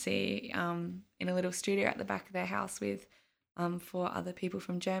and Nancy in a little studio at the back of their house with 4 other people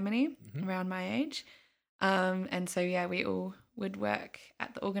from Germany around my age. And so, yeah, we all would work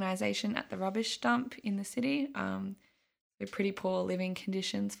at the organisation at the rubbish dump in the city. They're pretty poor living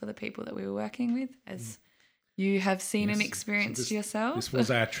conditions for the people that we were working with, as you have seen and experienced yourself. This was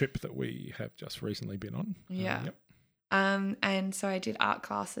our trip that we have just recently been on. Yeah. Yep. And so I did art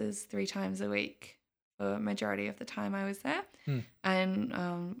classes 3 times a week for a majority of the time I was there,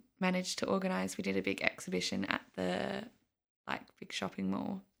 and managed to organise. We did a big exhibition at the big shopping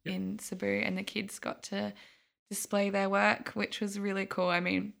mall in Cebu, and the kids got to display their work, which was really cool. I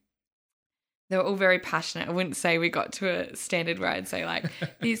mean, they were all very passionate. I wouldn't say we got to a standard where I'd say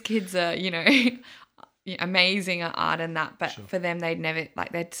these kids are, amazing at art and that, but for them, they'd never,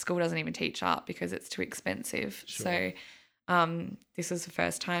 their school doesn't even teach art because it's too expensive. Sure. So this was the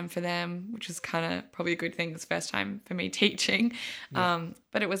first time for them, which was kind of probably a good thing. It's the first time for me teaching.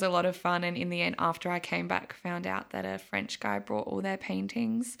 But it was a lot of fun. And in the end, after I came back, found out that a French guy brought all their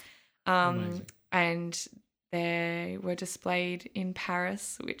paintings, and they were displayed in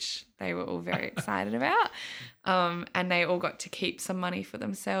Paris, which they were all very excited about. And they all got to keep some money for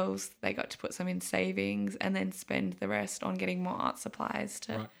themselves. They got to put some in savings and then spend the rest on getting more art supplies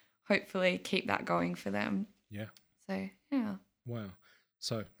to hopefully keep that going for them. Yeah. So, yeah. Wow.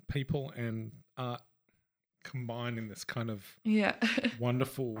 So people and art combine in this kind of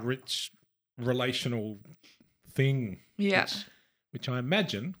wonderful, rich, relational thing. Yeah. Which I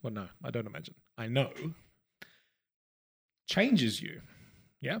imagine, well, no, I don't imagine. I know changes you.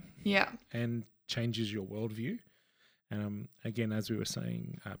 Yeah. Yeah. And changes your worldview. Again, as we were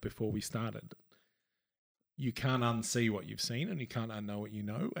saying before we started, you can't unsee what you've seen and you can't unknow what you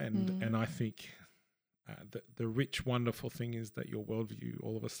know. And I think the rich, wonderful thing is that your worldview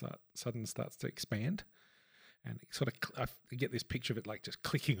all of a sudden starts to expand. And it sort of, I get this picture of it like just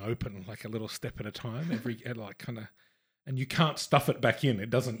clicking open, like a little step at a time, and you can't stuff it back in. It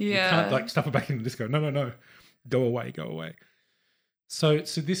doesn't, you can't stuff it back in and just go, no, go away. So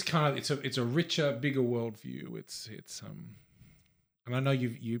this kind of, it's a richer, bigger worldview. It's and I know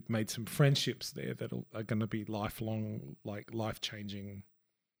you've made some friendships there that are going to be lifelong, life-changing.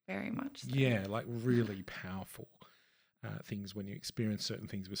 Very much so. Yeah, really powerful things when you experience certain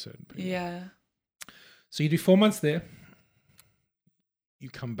things with certain people. Yeah. So you do 4 months there. You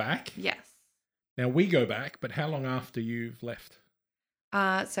come back. Yes. Now we go back, but how long after you've left?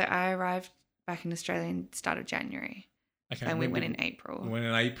 So I arrived back in Australia in the start of January. Okay. And we went in April. We went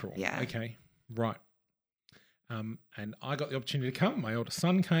in April. Yeah. Okay. Right. And I got the opportunity to come. My older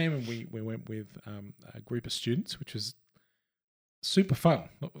son came, and we went with a group of students, which was super fun.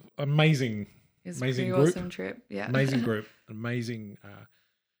 Amazing. It was amazing a group. awesome trip. Yeah. Amazing group. Amazing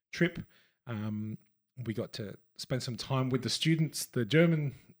trip. We got to spend some time with the students, the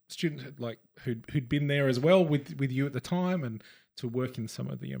German students who'd been there as well with you at the time, and to work in some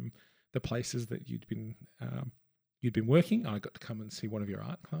of the places that you'd been working. I got to come and see one of your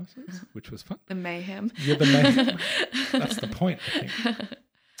art classes, which was fun. The mayhem. Yeah, the mayhem. That's the point, I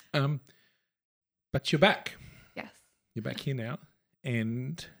think. But you're back. Yes. You're back here now,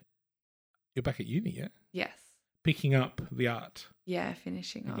 and you're back at uni, yeah? Yes. Picking up the art Yeah,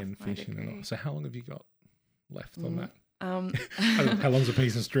 finishing again, off my finishing it degree. off. So how long have you got left on that? Um, How long's a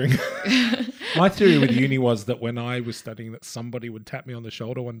piece of string? My theory with uni was that when I was studying, that somebody would tap me on the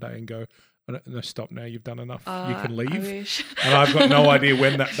shoulder one day and go, "Oh, no, stop now, you've done enough. You can I leave." wish. And I've got no idea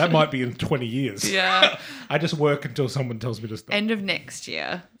when that might be in 20 years. Yeah. I just work until someone tells me to stop. End of next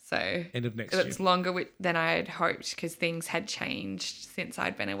year. So End of next it's year. longer than I had hoped because things had changed since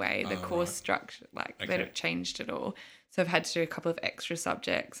I'd been away. The course right. structure, Okay. they'd changed it all. So I've had to do a couple of extra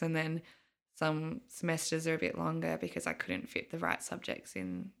subjects, and then some semesters are a bit longer because I couldn't fit the right subjects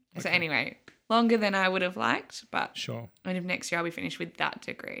in. So Okay. anyway, longer than I would have liked, but Sure. end of next year I'll be finished with that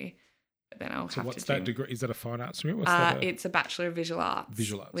degree. But then I'll So have what's to that do. degree? Is that a fine arts degree? What's that? It's a Bachelor of Visual Arts.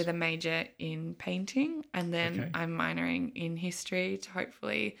 Visual Arts. With a major in painting. And then Okay. I'm minoring in history to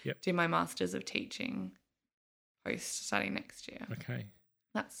hopefully Yep. do my Masters of Teaching post study next year. Okay.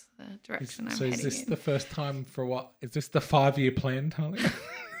 That's the direction I'm So heading is this in. the first time for what? Is this the 5-year plan, Talia?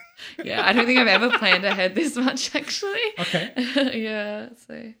 Yeah, I don't think I've ever planned ahead this much actually. Okay. Yeah,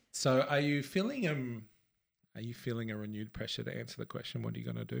 so So are you feeling a renewed pressure to answer the question, what are you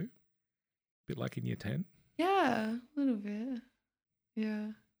going to do? A bit like in year 10? yeah, a little bit. Yeah.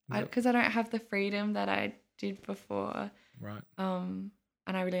 Yep. Because I don't have the freedom that I did before. Right. And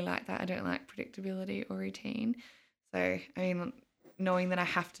I really like that. I don't like predictability or routine. So, I mean, knowing that I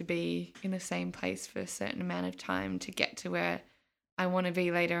have to be in the same place for a certain amount of time to get to where I want to be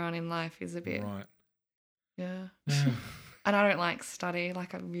later on in life is a bit, Right. yeah. And I don't like study,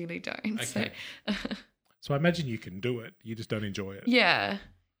 like I really don't. Okay. So, So I imagine you can do it. You just don't enjoy it. yeah.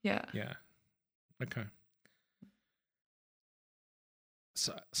 Yeah. Okay.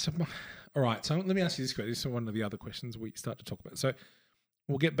 All right. So let me ask you this question. This is one of the other questions we start to talk about. So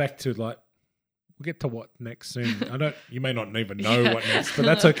we'll get back to what next soon. You may not even know Yeah. what next, but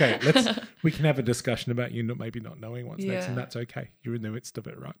that's okay. We can have a discussion about you maybe not knowing what's next, and Yeah. that's okay. You're in the midst of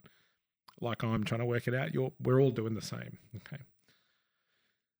it, right? Like I'm trying to work it out. We're all doing the same. Okay.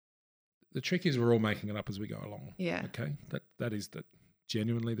 The trick is we're all making it up as we go along. Yeah. Okay. That is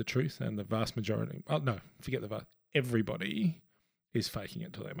genuinely the truth, and the vast majority. Oh no, forget the vast. Everybody is faking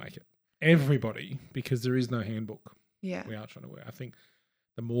it till they make it. Everybody, because there is no handbook. Yeah. We are trying to work. I think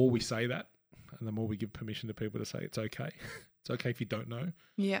the more we say that, and the more we give permission to people to say it's okay. It's okay if you don't know,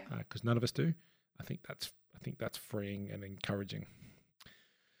 Yeah. because none of us do. I think that's freeing and encouraging.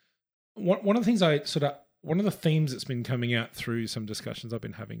 One of the things one of the themes that's been coming out through some discussions I've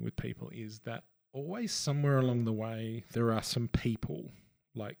been having with people is that always somewhere along the way there are some people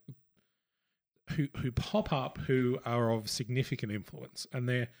like who pop up who are of significant influence, and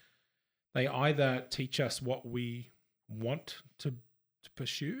they either teach us what we want to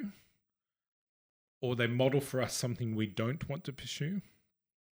pursue, or they model for us something we don't want to pursue,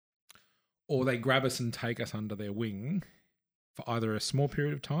 or they grab us and take us under their wing for either a small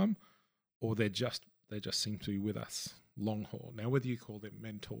period of time, or they just seem to be with us long haul. Now, whether you call them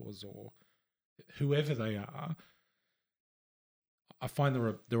mentors or whoever they are, I find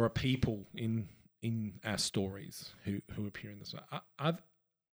there are people in our stories who appear in this. Are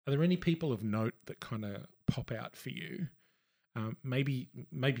there any people of note that kind of pop out for you? Maybe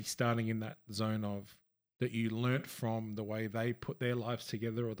starting in that zone of that you learnt from the way they put their lives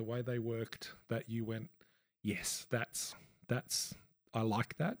together or the way they worked, that you went, yes, that's I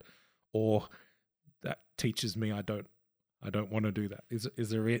like that, or that teaches me I don't want to do that. Is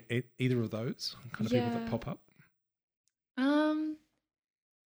there either of those kind of people that Yeah. pop up?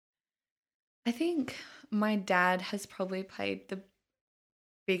 I think my dad has probably played the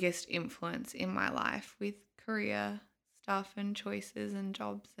biggest influence in my life with career stuff and choices and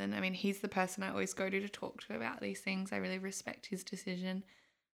jobs. And I mean, he's the person I always go to talk to about these things. I really respect his decision.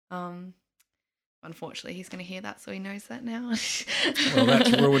 Unfortunately, he's going to hear that, so he knows that now. Well, that's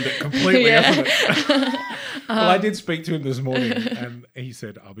ruined it completely, hasn't it? Well, I Um, did speak to him this morning, and he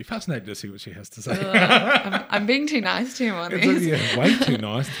said, "I'll be fascinated to see what she has to say." I'm being too nice to him on It's this. yeah, way too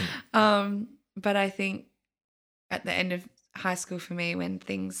nice to him. But I think at the end of high school for me, when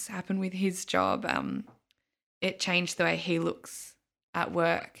things happened with his job, it changed the way he looks at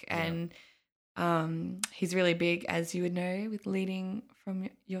work. And he's really big, as you would know, with leading from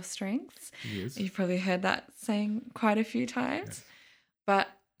your strengths. Yes. You've probably heard that saying quite a few times. Yes. But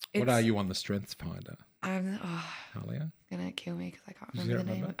What are you on the Strengths Finder, I'm Talia? going to kill me because I can't You remember don't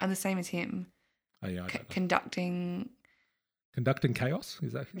the name. remember? I'm the same as him. Oh yeah, I don't know. Conducting Chaos?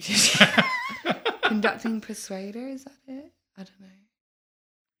 Is that? Conducting Persuader, is that it? I don't know.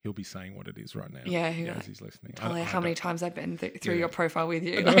 He'll be saying what it is right now. Yeah, who as knows? he's listening. Tell you how many times I've been through Yeah. your profile with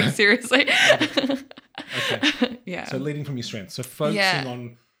you. I know. Like, seriously. Okay. Yeah. So leading from your strengths. So focusing Yeah.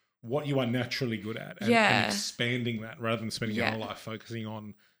 on what you are naturally good at and Yeah. expanding that rather than spending your Yeah. whole life focusing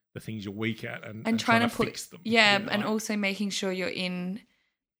on the things you're weak at and trying to put fix them. yeah, You know, and like also making sure you're in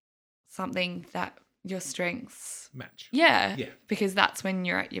something that your strengths match. yeah, Yeah. because that's when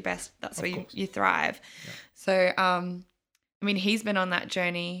you're at your best, that's Of where course. you thrive. Yeah. So I mean, he's been on that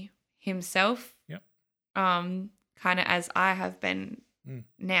journey himself, Yep. kind of as I have been Mm.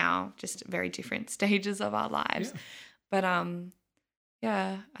 now, just very different stages of our lives. Yeah. But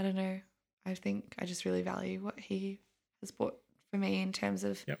yeah, I don't know, I think I just really value what he has brought for me in terms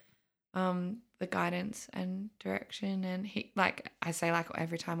of Yep. the guidance and direction. And he, like I say, like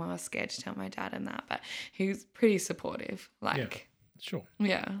every time I was scared to tell my dad and that, but he was pretty supportive. Like, Sure.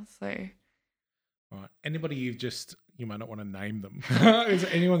 yeah. So All right. Anybody you might not want to name them. Is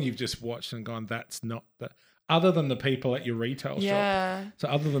there anyone you've just watched and gone, that's not the, other than the people at your retail shop? yeah, So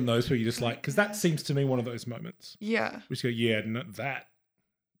other than those who you just like, because that seems to me one of those moments. yeah, We just go, yeah, no,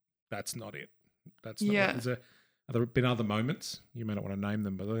 that's not it. That's not Yeah. it. Have there been other moments? You may not want to name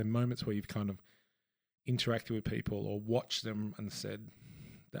them, but are there moments where you've kind of interacted with people or watched them and said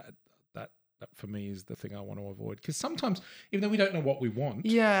that for me is the thing I want to avoid? Because sometimes, even though we don't know what we want,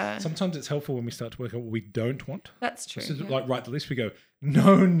 yeah. sometimes it's helpful when we start to work out what we don't want. That's true. This is yeah. like write the list. We go,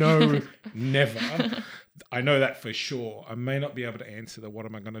 no, never. I know that for sure. I may not be able to answer the what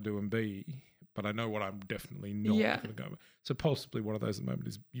am I going to do and be, but I know what I'm definitely not Yeah. going to go. So possibly one of those at the moment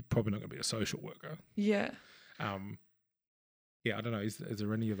is you're probably not going to be a social worker. yeah. Yeah, I don't know. Is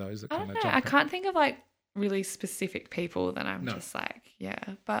there any of those that I kind don't of know. jump I out? can't think of like really specific people that I'm No. just like, yeah.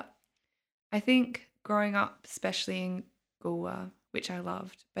 But I think growing up, especially in Goolwa, which I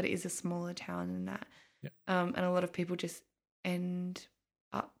loved, but it is a smaller town than that. Yep. And a lot of people just end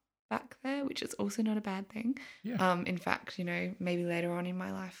up back there, which is also not a bad thing. Yeah. In fact, you know, maybe later on in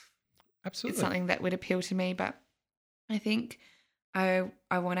my life, Absolutely. it's something that would appeal to me. But I think I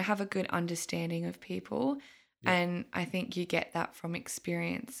want to have a good understanding of people. Yeah. And I think you get that from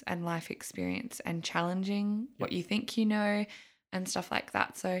experience and life experience and challenging what you think you know and stuff like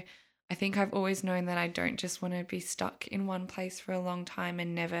that. So I think I've always known that I don't just want to be stuck in one place for a long time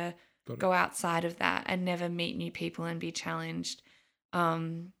and never Got it. go outside of that and never meet new people and be challenged.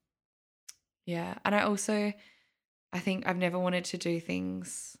 Yeah. And I think I've never wanted to do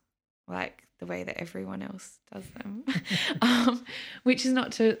things like the way that everyone else does them, which is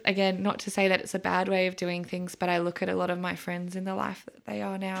not to say that it's a bad way of doing things, but I look at a lot of my friends in the life that they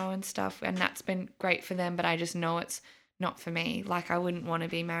are now and stuff, and that's been great for them, but I just know it's not for me. Like I wouldn't want to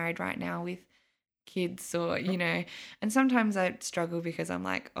be married right now with kids or, you know, and sometimes I struggle because I'm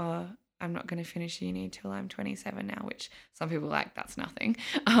like, oh, I'm not going to finish uni till I'm 27 now, which some people are like, that's nothing.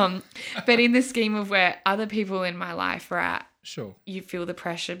 But in the scheme of where other people in my life are at, Sure. you feel the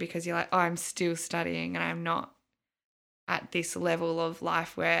pressure because you're like, oh, I'm still studying and I'm not at this level of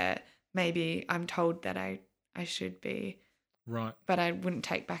life where maybe I'm told that I should be. Right. But I wouldn't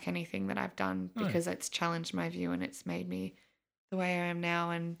take back anything that I've done No. because it's challenged my view and it's made me the way I am now,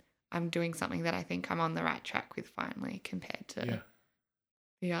 and I'm doing something that I think I'm on the right track with finally compared to Yeah.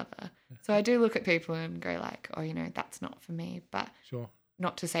 the other. So I do look at people and go like, oh, you know, that's not for me, but Sure.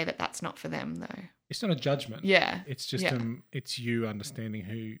 not to say that that's not for them though. It's not a judgment. Yeah. It's just Yeah. it's you understanding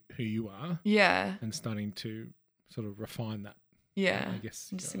who you are Yeah. and starting to sort of refine that. Yeah. I guess.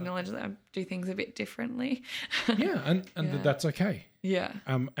 And just acknowledge that I do things a bit differently. Yeah, and Yeah. that's okay. Yeah.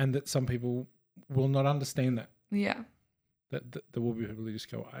 And that some people will not understand that. Yeah. That there will be people who just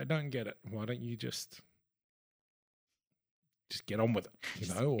go, I don't get it. Why don't you just get on with it? You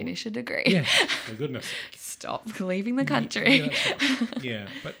Just know? Or, finish a degree. yeah, for goodness sake. Stop leaving the country. Yeah, that's right. Yeah,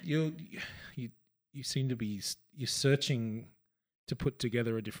 but you seem to be you're searching to put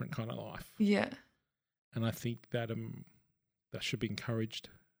together a different kind of life, Yeah. and I think that that should be encouraged.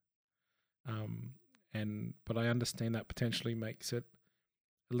 But I understand that potentially makes it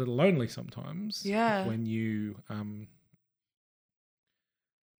a little lonely sometimes. Yeah. When you're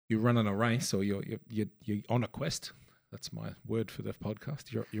running a race or you're on a quest. That's my word for the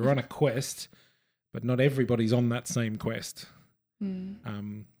podcast. You're on a quest, but not everybody's on that same quest.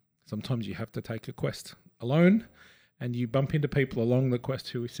 Mm. Sometimes you have to take a quest alone, and you bump into people along the quest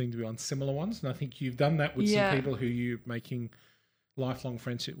who seem to be on similar ones. And I think you've done that with Yeah. some people who you're making lifelong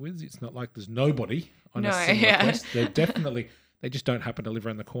friendship with. It's not like there's nobody on a No, similar yeah. quest. They just don't happen to live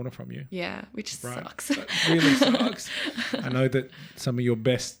around the corner from you. Yeah. Which Right. sucks. That really sucks. I know that some of your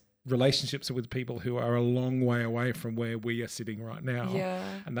best relationships are with people who are a long way away from where we are sitting right now.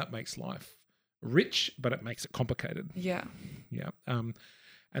 Yeah. And that makes life rich, but it makes it complicated. Yeah. Yeah.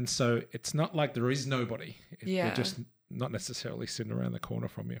 And so it's not like there is nobody. Yeah. They're just not necessarily sitting around the corner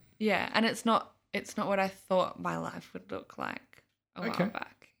from you. Yeah. And it's not it's not what I thought my life would look like a Okay. while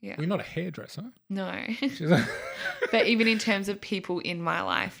back. Yeah. Well, you're not a hairdresser. No. She's like- But even in terms of people in my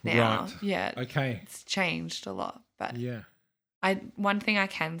life now, Right. yeah, okay. it's changed a lot. But Yeah. one thing I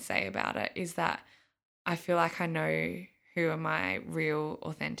can say about it is that I feel like I know who are my real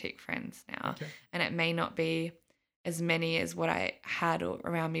authentic friends now. Okay. And it may not be as many as what I had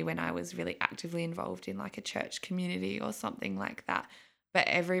around me when I was really actively involved in like a church community or something like that. But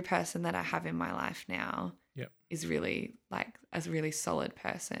every person that I have in my life now Yep. is really like a really solid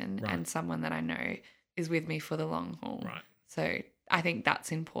person Right. and someone that I know is with me for the long haul. Right. So I think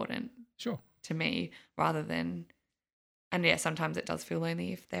that's important Sure. to me rather than, and yeah, sometimes it does feel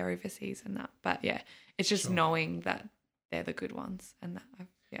lonely if they're overseas and that. But yeah, it's just Sure. knowing that they're the good ones and that,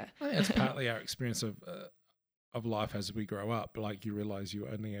 yeah. I think that's partly our experience of life as we grow up. Like you realize you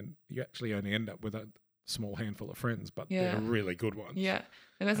actually only end up with a small handful of friends, but Yeah. they're really good ones. Yeah.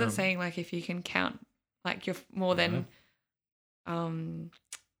 And there's that Um, saying like if you can count like your more than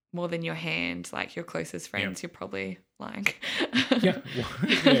your hand, like your closest friends, you're probably lying. Yeah.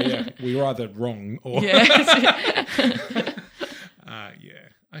 Yeah. We were either wrong or Yeah. yeah.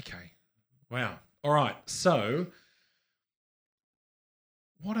 Okay. Wow. All right. So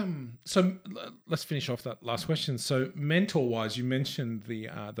let's finish off that last question. So mentor wise, you mentioned the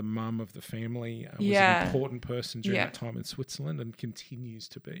mum of the family was Yeah. an important person during Yeah. that time in Switzerland and continues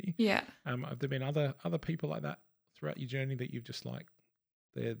to be. Yeah. Have there been other people like that throughout your journey that you've just like,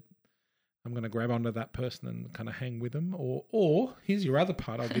 I'm going to grab onto that person and kind of hang with them? Or here's your other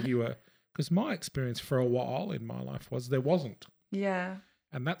part. I'll give you because my experience for a while in my life was there wasn't. Yeah.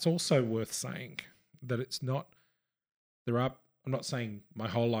 And that's also worth saying that it's not, I'm not saying my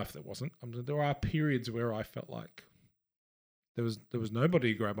whole life there wasn't. There are periods where I felt like there was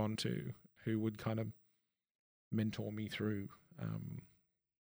nobody to grab onto who would kind of mentor me through.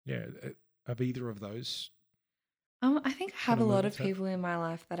 Of either of those. I think I have a Kinda lot move of to- people in my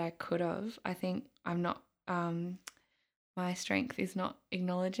life that I could have. I think I'm not, my strength is not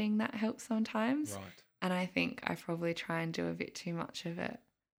acknowledging that help sometimes. Right. And I think I probably try and do a bit too much of it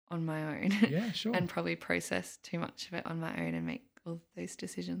on my own. Yeah, sure. And probably process too much of it on my own and make all those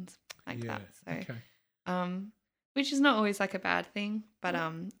decisions like that. So, Okay. which is not always like a bad thing, but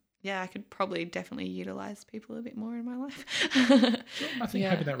yeah, I could probably definitely utilize people a bit more in my life. Sure. I think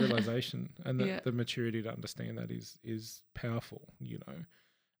having that realization and Yeah. the maturity to understand that is powerful,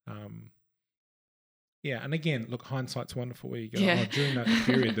 Yeah, and again, look, hindsight's wonderful where you go, Yeah. during that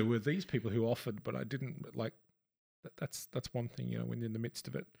period there were these people who offered, but I didn't like that's one thing, when you're in the midst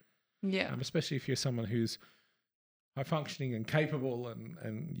of it. Yeah. Especially if you're someone who's high functioning and capable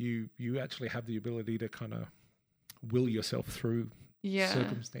and you actually have the ability to kind of will yourself through Yeah.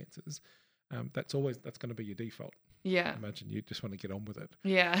 circumstances. That's going to be your default. Yeah. I imagine you just want to get on with it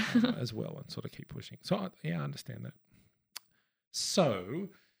Yeah. as well and sort of keep pushing. So I understand that. So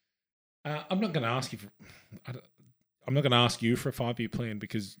I'm not going to ask you I'm not going to ask you for a 5-year plan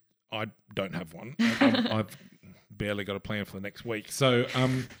because I don't have one. I've barely got a plan for the next week. So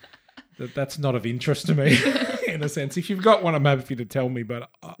that's not of interest to me in a sense. If you've got one, I'm happy for you to tell me, but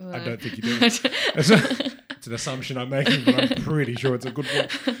I don't think you do. It's an assumption I'm making, but I'm pretty sure it's a good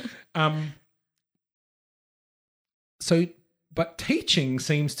one. But teaching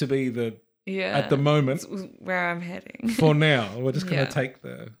seems to be Yeah. at the moment, It's where I'm heading. for now, we're just going Yeah. to take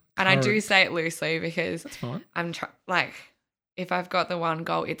the And I do current- say it loosely because That's fine. I'm if I've got the one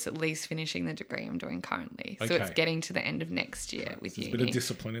goal, it's at least finishing the degree I'm doing currently. So it's Okay. getting to the end of next year with There's a uni. bit of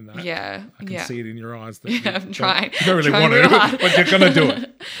discipline in that. Yeah. I can yeah. see it in your eyes that Yeah, you I'm don't- trying. You don't really trying want real to, hard. but you're going to do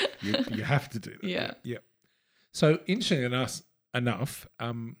it. You have to do that. Yeah. Yeah. So interesting enough,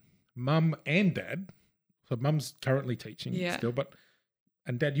 mum and dad. So mum's currently teaching Yeah. still,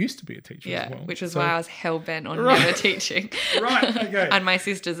 and dad used to be a teacher Yeah, as well. which is So- why I was hell bent on Right. never teaching. Right, okay. And my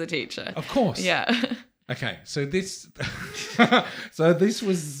sister's a teacher. Of course. Yeah. Okay, so this,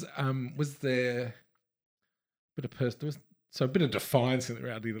 was there a bit of a bit of defiance in the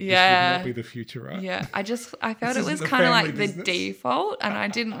reality that this would Yeah. not be the future, right? Yeah. I felt This it isn't was the kind of family like business. the default, and I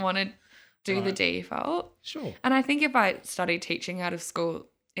didn't want to do the Right. default. Sure. And I think if I studied teaching out of school,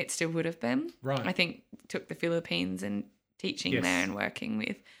 it still would have been. Right. I think took the Philippines and teaching Yes. there and working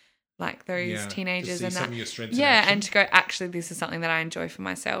with like those Yeah, to teenagers see and some that. of your strengths in Yeah, action. and to go, actually, this is something that I enjoy for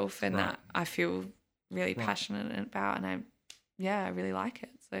myself and Right. that I feel really Right. passionate about, and I really like it.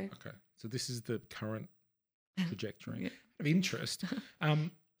 So Okay, so this is the current trajectory Yeah. of interest.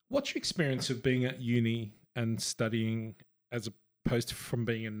 What's your experience of being at uni and studying as opposed to from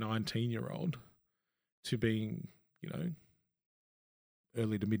being a 19-year-old to being,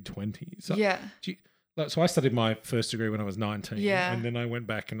 early to mid-20s? yeah, So I studied my first degree when I was 19. Yeah. And then I went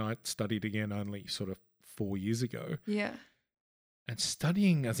back and I studied again only sort of 4 years ago. Yeah. And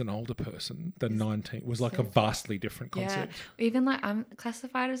studying as an older person than 19 was like a so- vastly different Yeah. concept. Even like I'm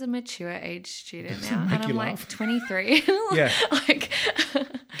classified as a mature age student Does it now, make and you I'm laugh? like 23. Yeah. Like.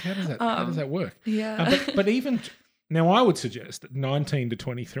 How does that work? Yeah. But even now, I would suggest that 19 to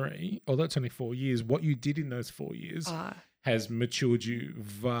 23, although it's only 4 years, what you did in those 4 years has matured you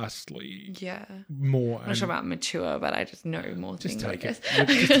vastly Yeah. more. I'm not sure about mature, but I just know more Just things. I take it.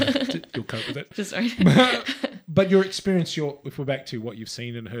 guess. You'll cope with it. Just own it. But your experience, if we're back to what you've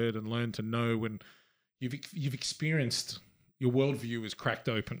seen and heard and learned to know, and you've experienced, your worldview is cracked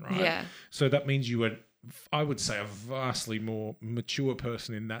open, right? Yeah. So that means you are, I would say, a vastly more mature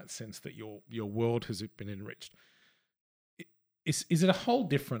person in that sense, that your world has been enriched. Is it a whole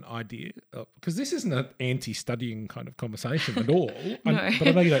different idea? Because this isn't an anti-studying kind of conversation at all. No. But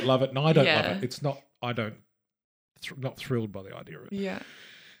I know you don't love it, and I don't Yeah. love it. It's not. I don't. Not thrilled by the idea of it. Yeah.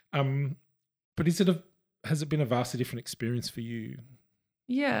 But has it been a vastly different experience for you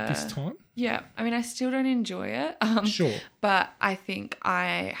Yeah. this time? Yeah. I mean, I still don't enjoy it. Sure. But I think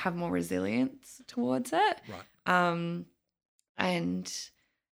I have more resilience towards it. Right. And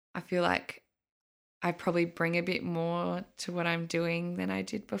I feel like I probably bring a bit more to what I'm doing than I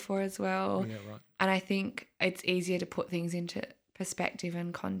did before as well. Yeah. Right. And I think it's easier to put things into perspective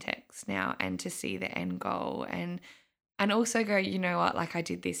and context now, and to see the end goal, and also go, you know what, like I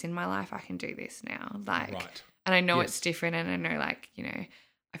did this in my life, I can do this now. Like, Right. and I know Yes. it's different, and I know, like, you know,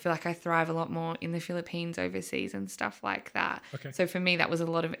 I feel like I thrive a lot more in the Philippines, overseas and stuff like that. Okay. So for me, that was a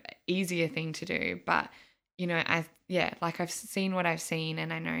lot of easier thing to do. But, you know, I've seen what I've seen,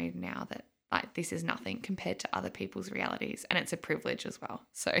 and I know now that like this is nothing compared to other people's realities, and it's a privilege as well.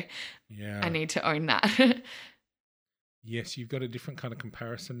 So Yeah. I need to own that. Yes, you've got a different kind of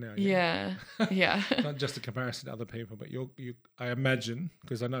comparison now. Yeah. Yeah. Not just a comparison to other people, but you. I imagine,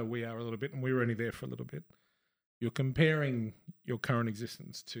 because I know we are a little bit, and we were only there for a little bit. You're comparing your current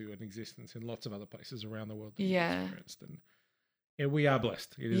existence to an existence in lots of other places around the world that you've Yeah. experienced. And yeah, we are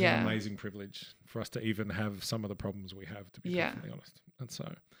blessed. It is Yeah. an amazing privilege for us to even have some of the problems we have, to be Yeah. perfectly honest. And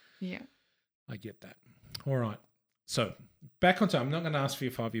so Yeah. I get that. All right. So back onto, I'm not going to ask for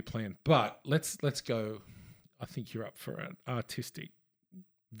your 5-year plan, but let's go. I think you're up for an artistic,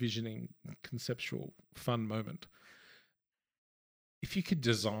 visioning, conceptual, fun moment. If you could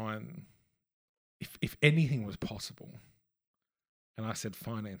design, if anything was possible, and I said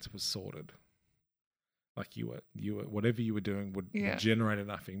finance was sorted, like you were whatever you were doing would Yeah. generate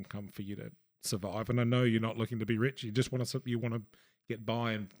enough income for you to survive. And I know you're not looking to be rich. You just want to get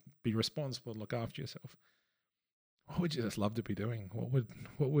by and be responsible and look after yourself. What would you just love to be doing? What would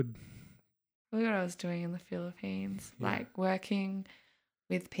Look what I was doing in the Philippines, Yeah. like working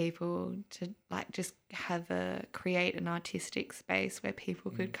with people to like just create an artistic space where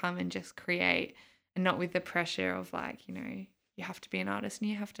people could come and just create, and not with the pressure of like, you know, you have to be an artist and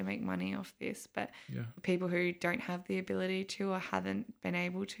you have to make money off this, but yeah. for people who don't have the ability to or haven't been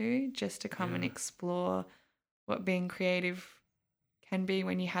able to, just to come and Yeah. explore what being creative can be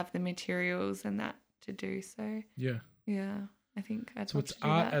when you have the materials and that to do so. Yeah. Yeah, I think I'd So love it's to do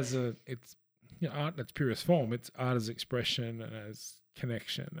art that. it's art in its purest form. It's art as expression and as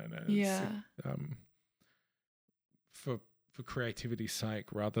connection and as Yeah. For creativity's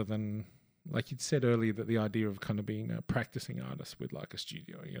sake, rather than, like you'd said earlier, that the idea of kind of being a practicing artist with like a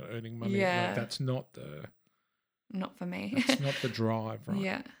studio, you know, earning money. Yeah. Like that's not the Not for me. that's not the drive, right?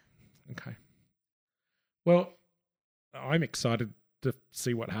 Yeah. Okay. Well, I'm excited to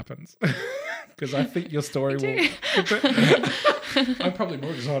see what happens because I think your story Me will. too. I'm probably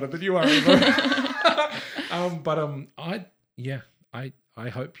more excited than you are. I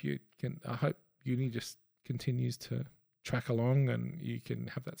hope you can. I hope uni just continues to track along, and you can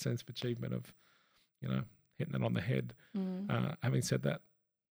have that sense of achievement of, you know, hitting it on the head. Having said that,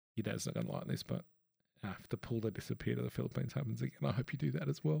 your dad's not going to like this, but if the pull to disappear to the Philippines happens again, I hope you do that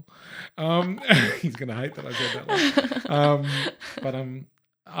as well. He's going to hate that I said that.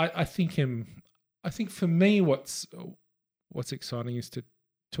 I think for me, what's exciting is to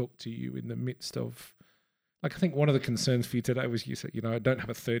talk to you in the midst of, like, I think one of the concerns for you today was you said, you know, I don't have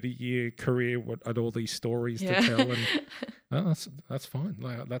a 30-year career. At all these stories to tell, and that's fine.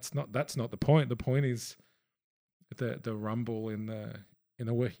 Like, that's not the point. The point is the rumble in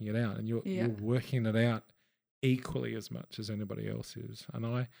the working it out, and you're working it out equally as much as anybody else is.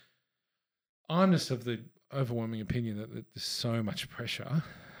 And I'm just of the overwhelming opinion that there's so much pressure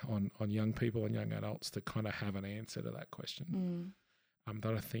on young people and young adults to kind of have an answer to that question.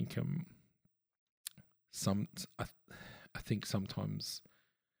 That I think I think sometimes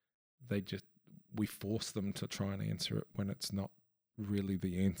we force them to try and answer it when it's not really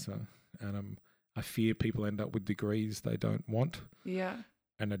the answer. And I fear people end up with degrees they don't want Yeah.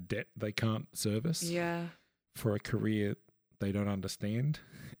 and a debt they can't service Yeah. for a career they don't understand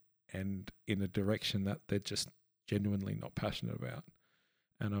and in a direction that they're just genuinely not passionate about.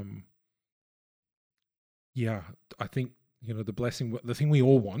 And I think, the thing we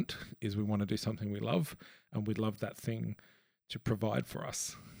all want is we want to do something we love, and we'd love that thing to provide for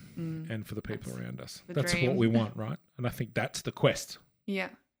us and for the people around us. That's dream. what we want, right? And I think that's the quest, Yeah.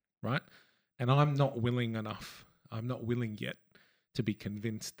 right? And I'm not willing yet to be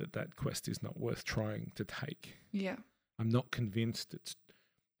convinced that quest is not worth trying to take. Yeah. I'm convinced it's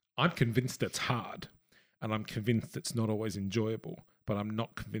hard, and I'm convinced it's not always enjoyable, but I'm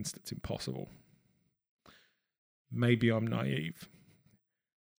not convinced it's impossible. Maybe I'm naive.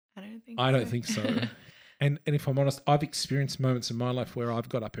 I don't think so. And if I'm honest, I've experienced moments in my life where I've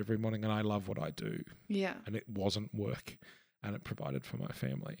got up every morning and I love what I do. Yeah. And it wasn't work, and it provided for my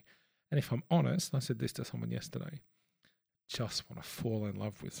family. And if I'm honest, I said this to someone yesterday, just want to fall in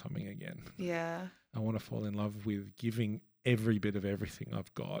love with something again. Yeah. I want to fall in love with giving every bit of everything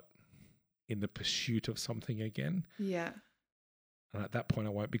I've got in the pursuit of something again. Yeah. And at that point,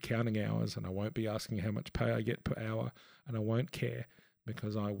 I won't be counting hours, and I won't be asking how much pay I get per hour, and I won't care,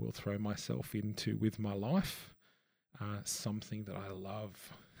 because I will throw myself into, with my life, something that I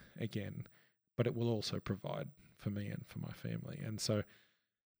love again, but it will also provide for me and for my family. And so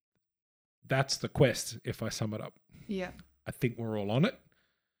that's the quest, if I sum it up. Yeah. I think we're all on it.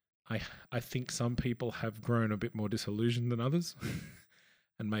 I think some people have grown a bit more disillusioned than others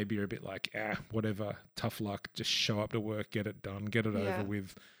and maybe are a bit like, whatever, tough luck, just show up to work, get it done, get it over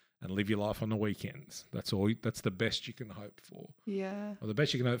with, and live your life on the weekends. That's all. That's the best you can hope for. Yeah. Well, the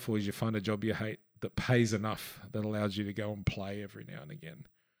best you can hope for is you find a job you hate that pays enough that allows you to go and play every now and again.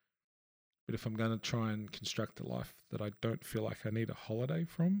 But if I'm going to try and construct a life that I don't feel like I need a holiday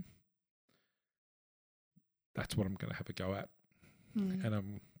from, that's what I'm going to have a go at.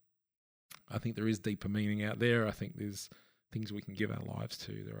 And I think there is deeper meaning out there. I think there's things we can give our lives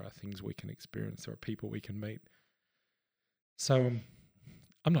to. There are things we can experience. There are people we can meet. So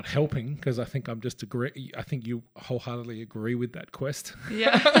I'm not helping, because I think I think you wholeheartedly agree with that quest.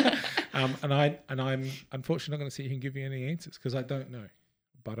 Yeah. And I'm unfortunately not going to sit here and give you any answers, because I don't know.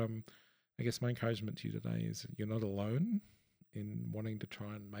 But I guess my encouragement to you today is you're not alone in wanting to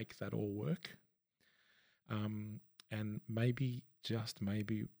try and make that all work. And maybe, just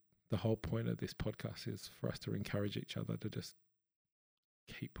maybe, the whole point of this podcast is for us to encourage each other to just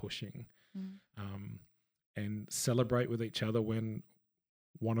keep pushing, and celebrate with each other when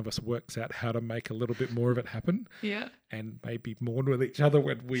one of us works out how to make a little bit more of it happen. Yeah. And maybe mourn with each other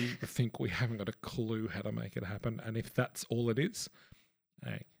when we think we haven't got a clue how to make it happen. And if that's all it is,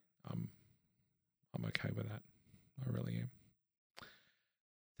 hey, I'm okay with that. I really am.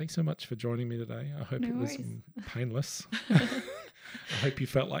 Thanks so much for joining me today. I hope it was painless. I hope you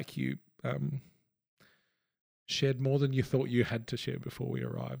felt like you shared more than you thought you had to share before we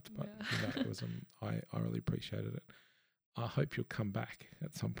arrived. But it was I really appreciated it. I hope you'll come back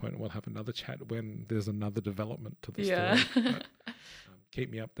at some point and we'll have another chat when there's another development to the story. But,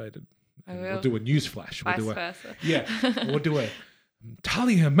 keep me updated. I will. We'll do a news flash. Vice versa. We'll do a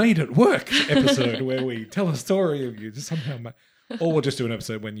Talia made it work episode where we tell a story of you somehow. Or we'll just do an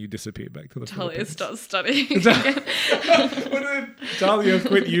episode when you disappear back to the Talia Philippines. starts studying. Talia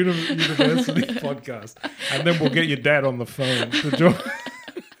quit university podcast, and then we'll get your dad on the phone to join.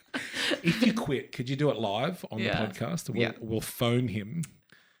 If you quit, could you do it live on the podcast? We'll phone him,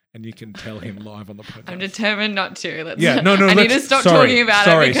 and you can tell him live on the podcast. I'm determined not to. I need to stop talking about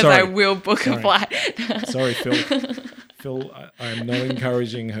it because I will book a flight. Sorry, Phil. Phil, I am not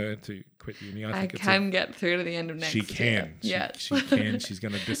encouraging her to quit uni. I think can get through to the end of next year. She can. Yes. She can. She's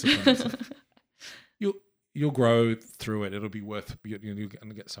going to discipline herself. You'll grow through it. It'll be worth. You're going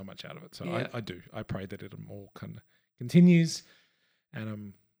to get so much out of it. So I do. I pray that it all kind of continues,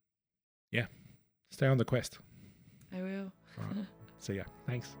 and stay on the quest. I will. All right. See ya.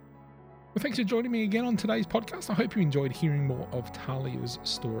 Thanks. Well, thanks for joining me again on today's podcast. I hope you enjoyed hearing more of Talia's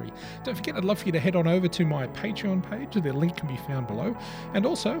story. Don't forget, I'd love for you to head on over to my Patreon page. The link can be found below. And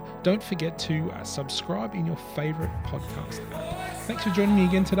also, don't forget to subscribe in your favourite podcast app. Thanks for joining me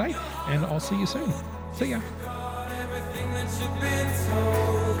again today, and I'll see you soon. See ya.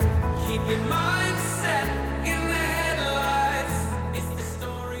 Keep your mind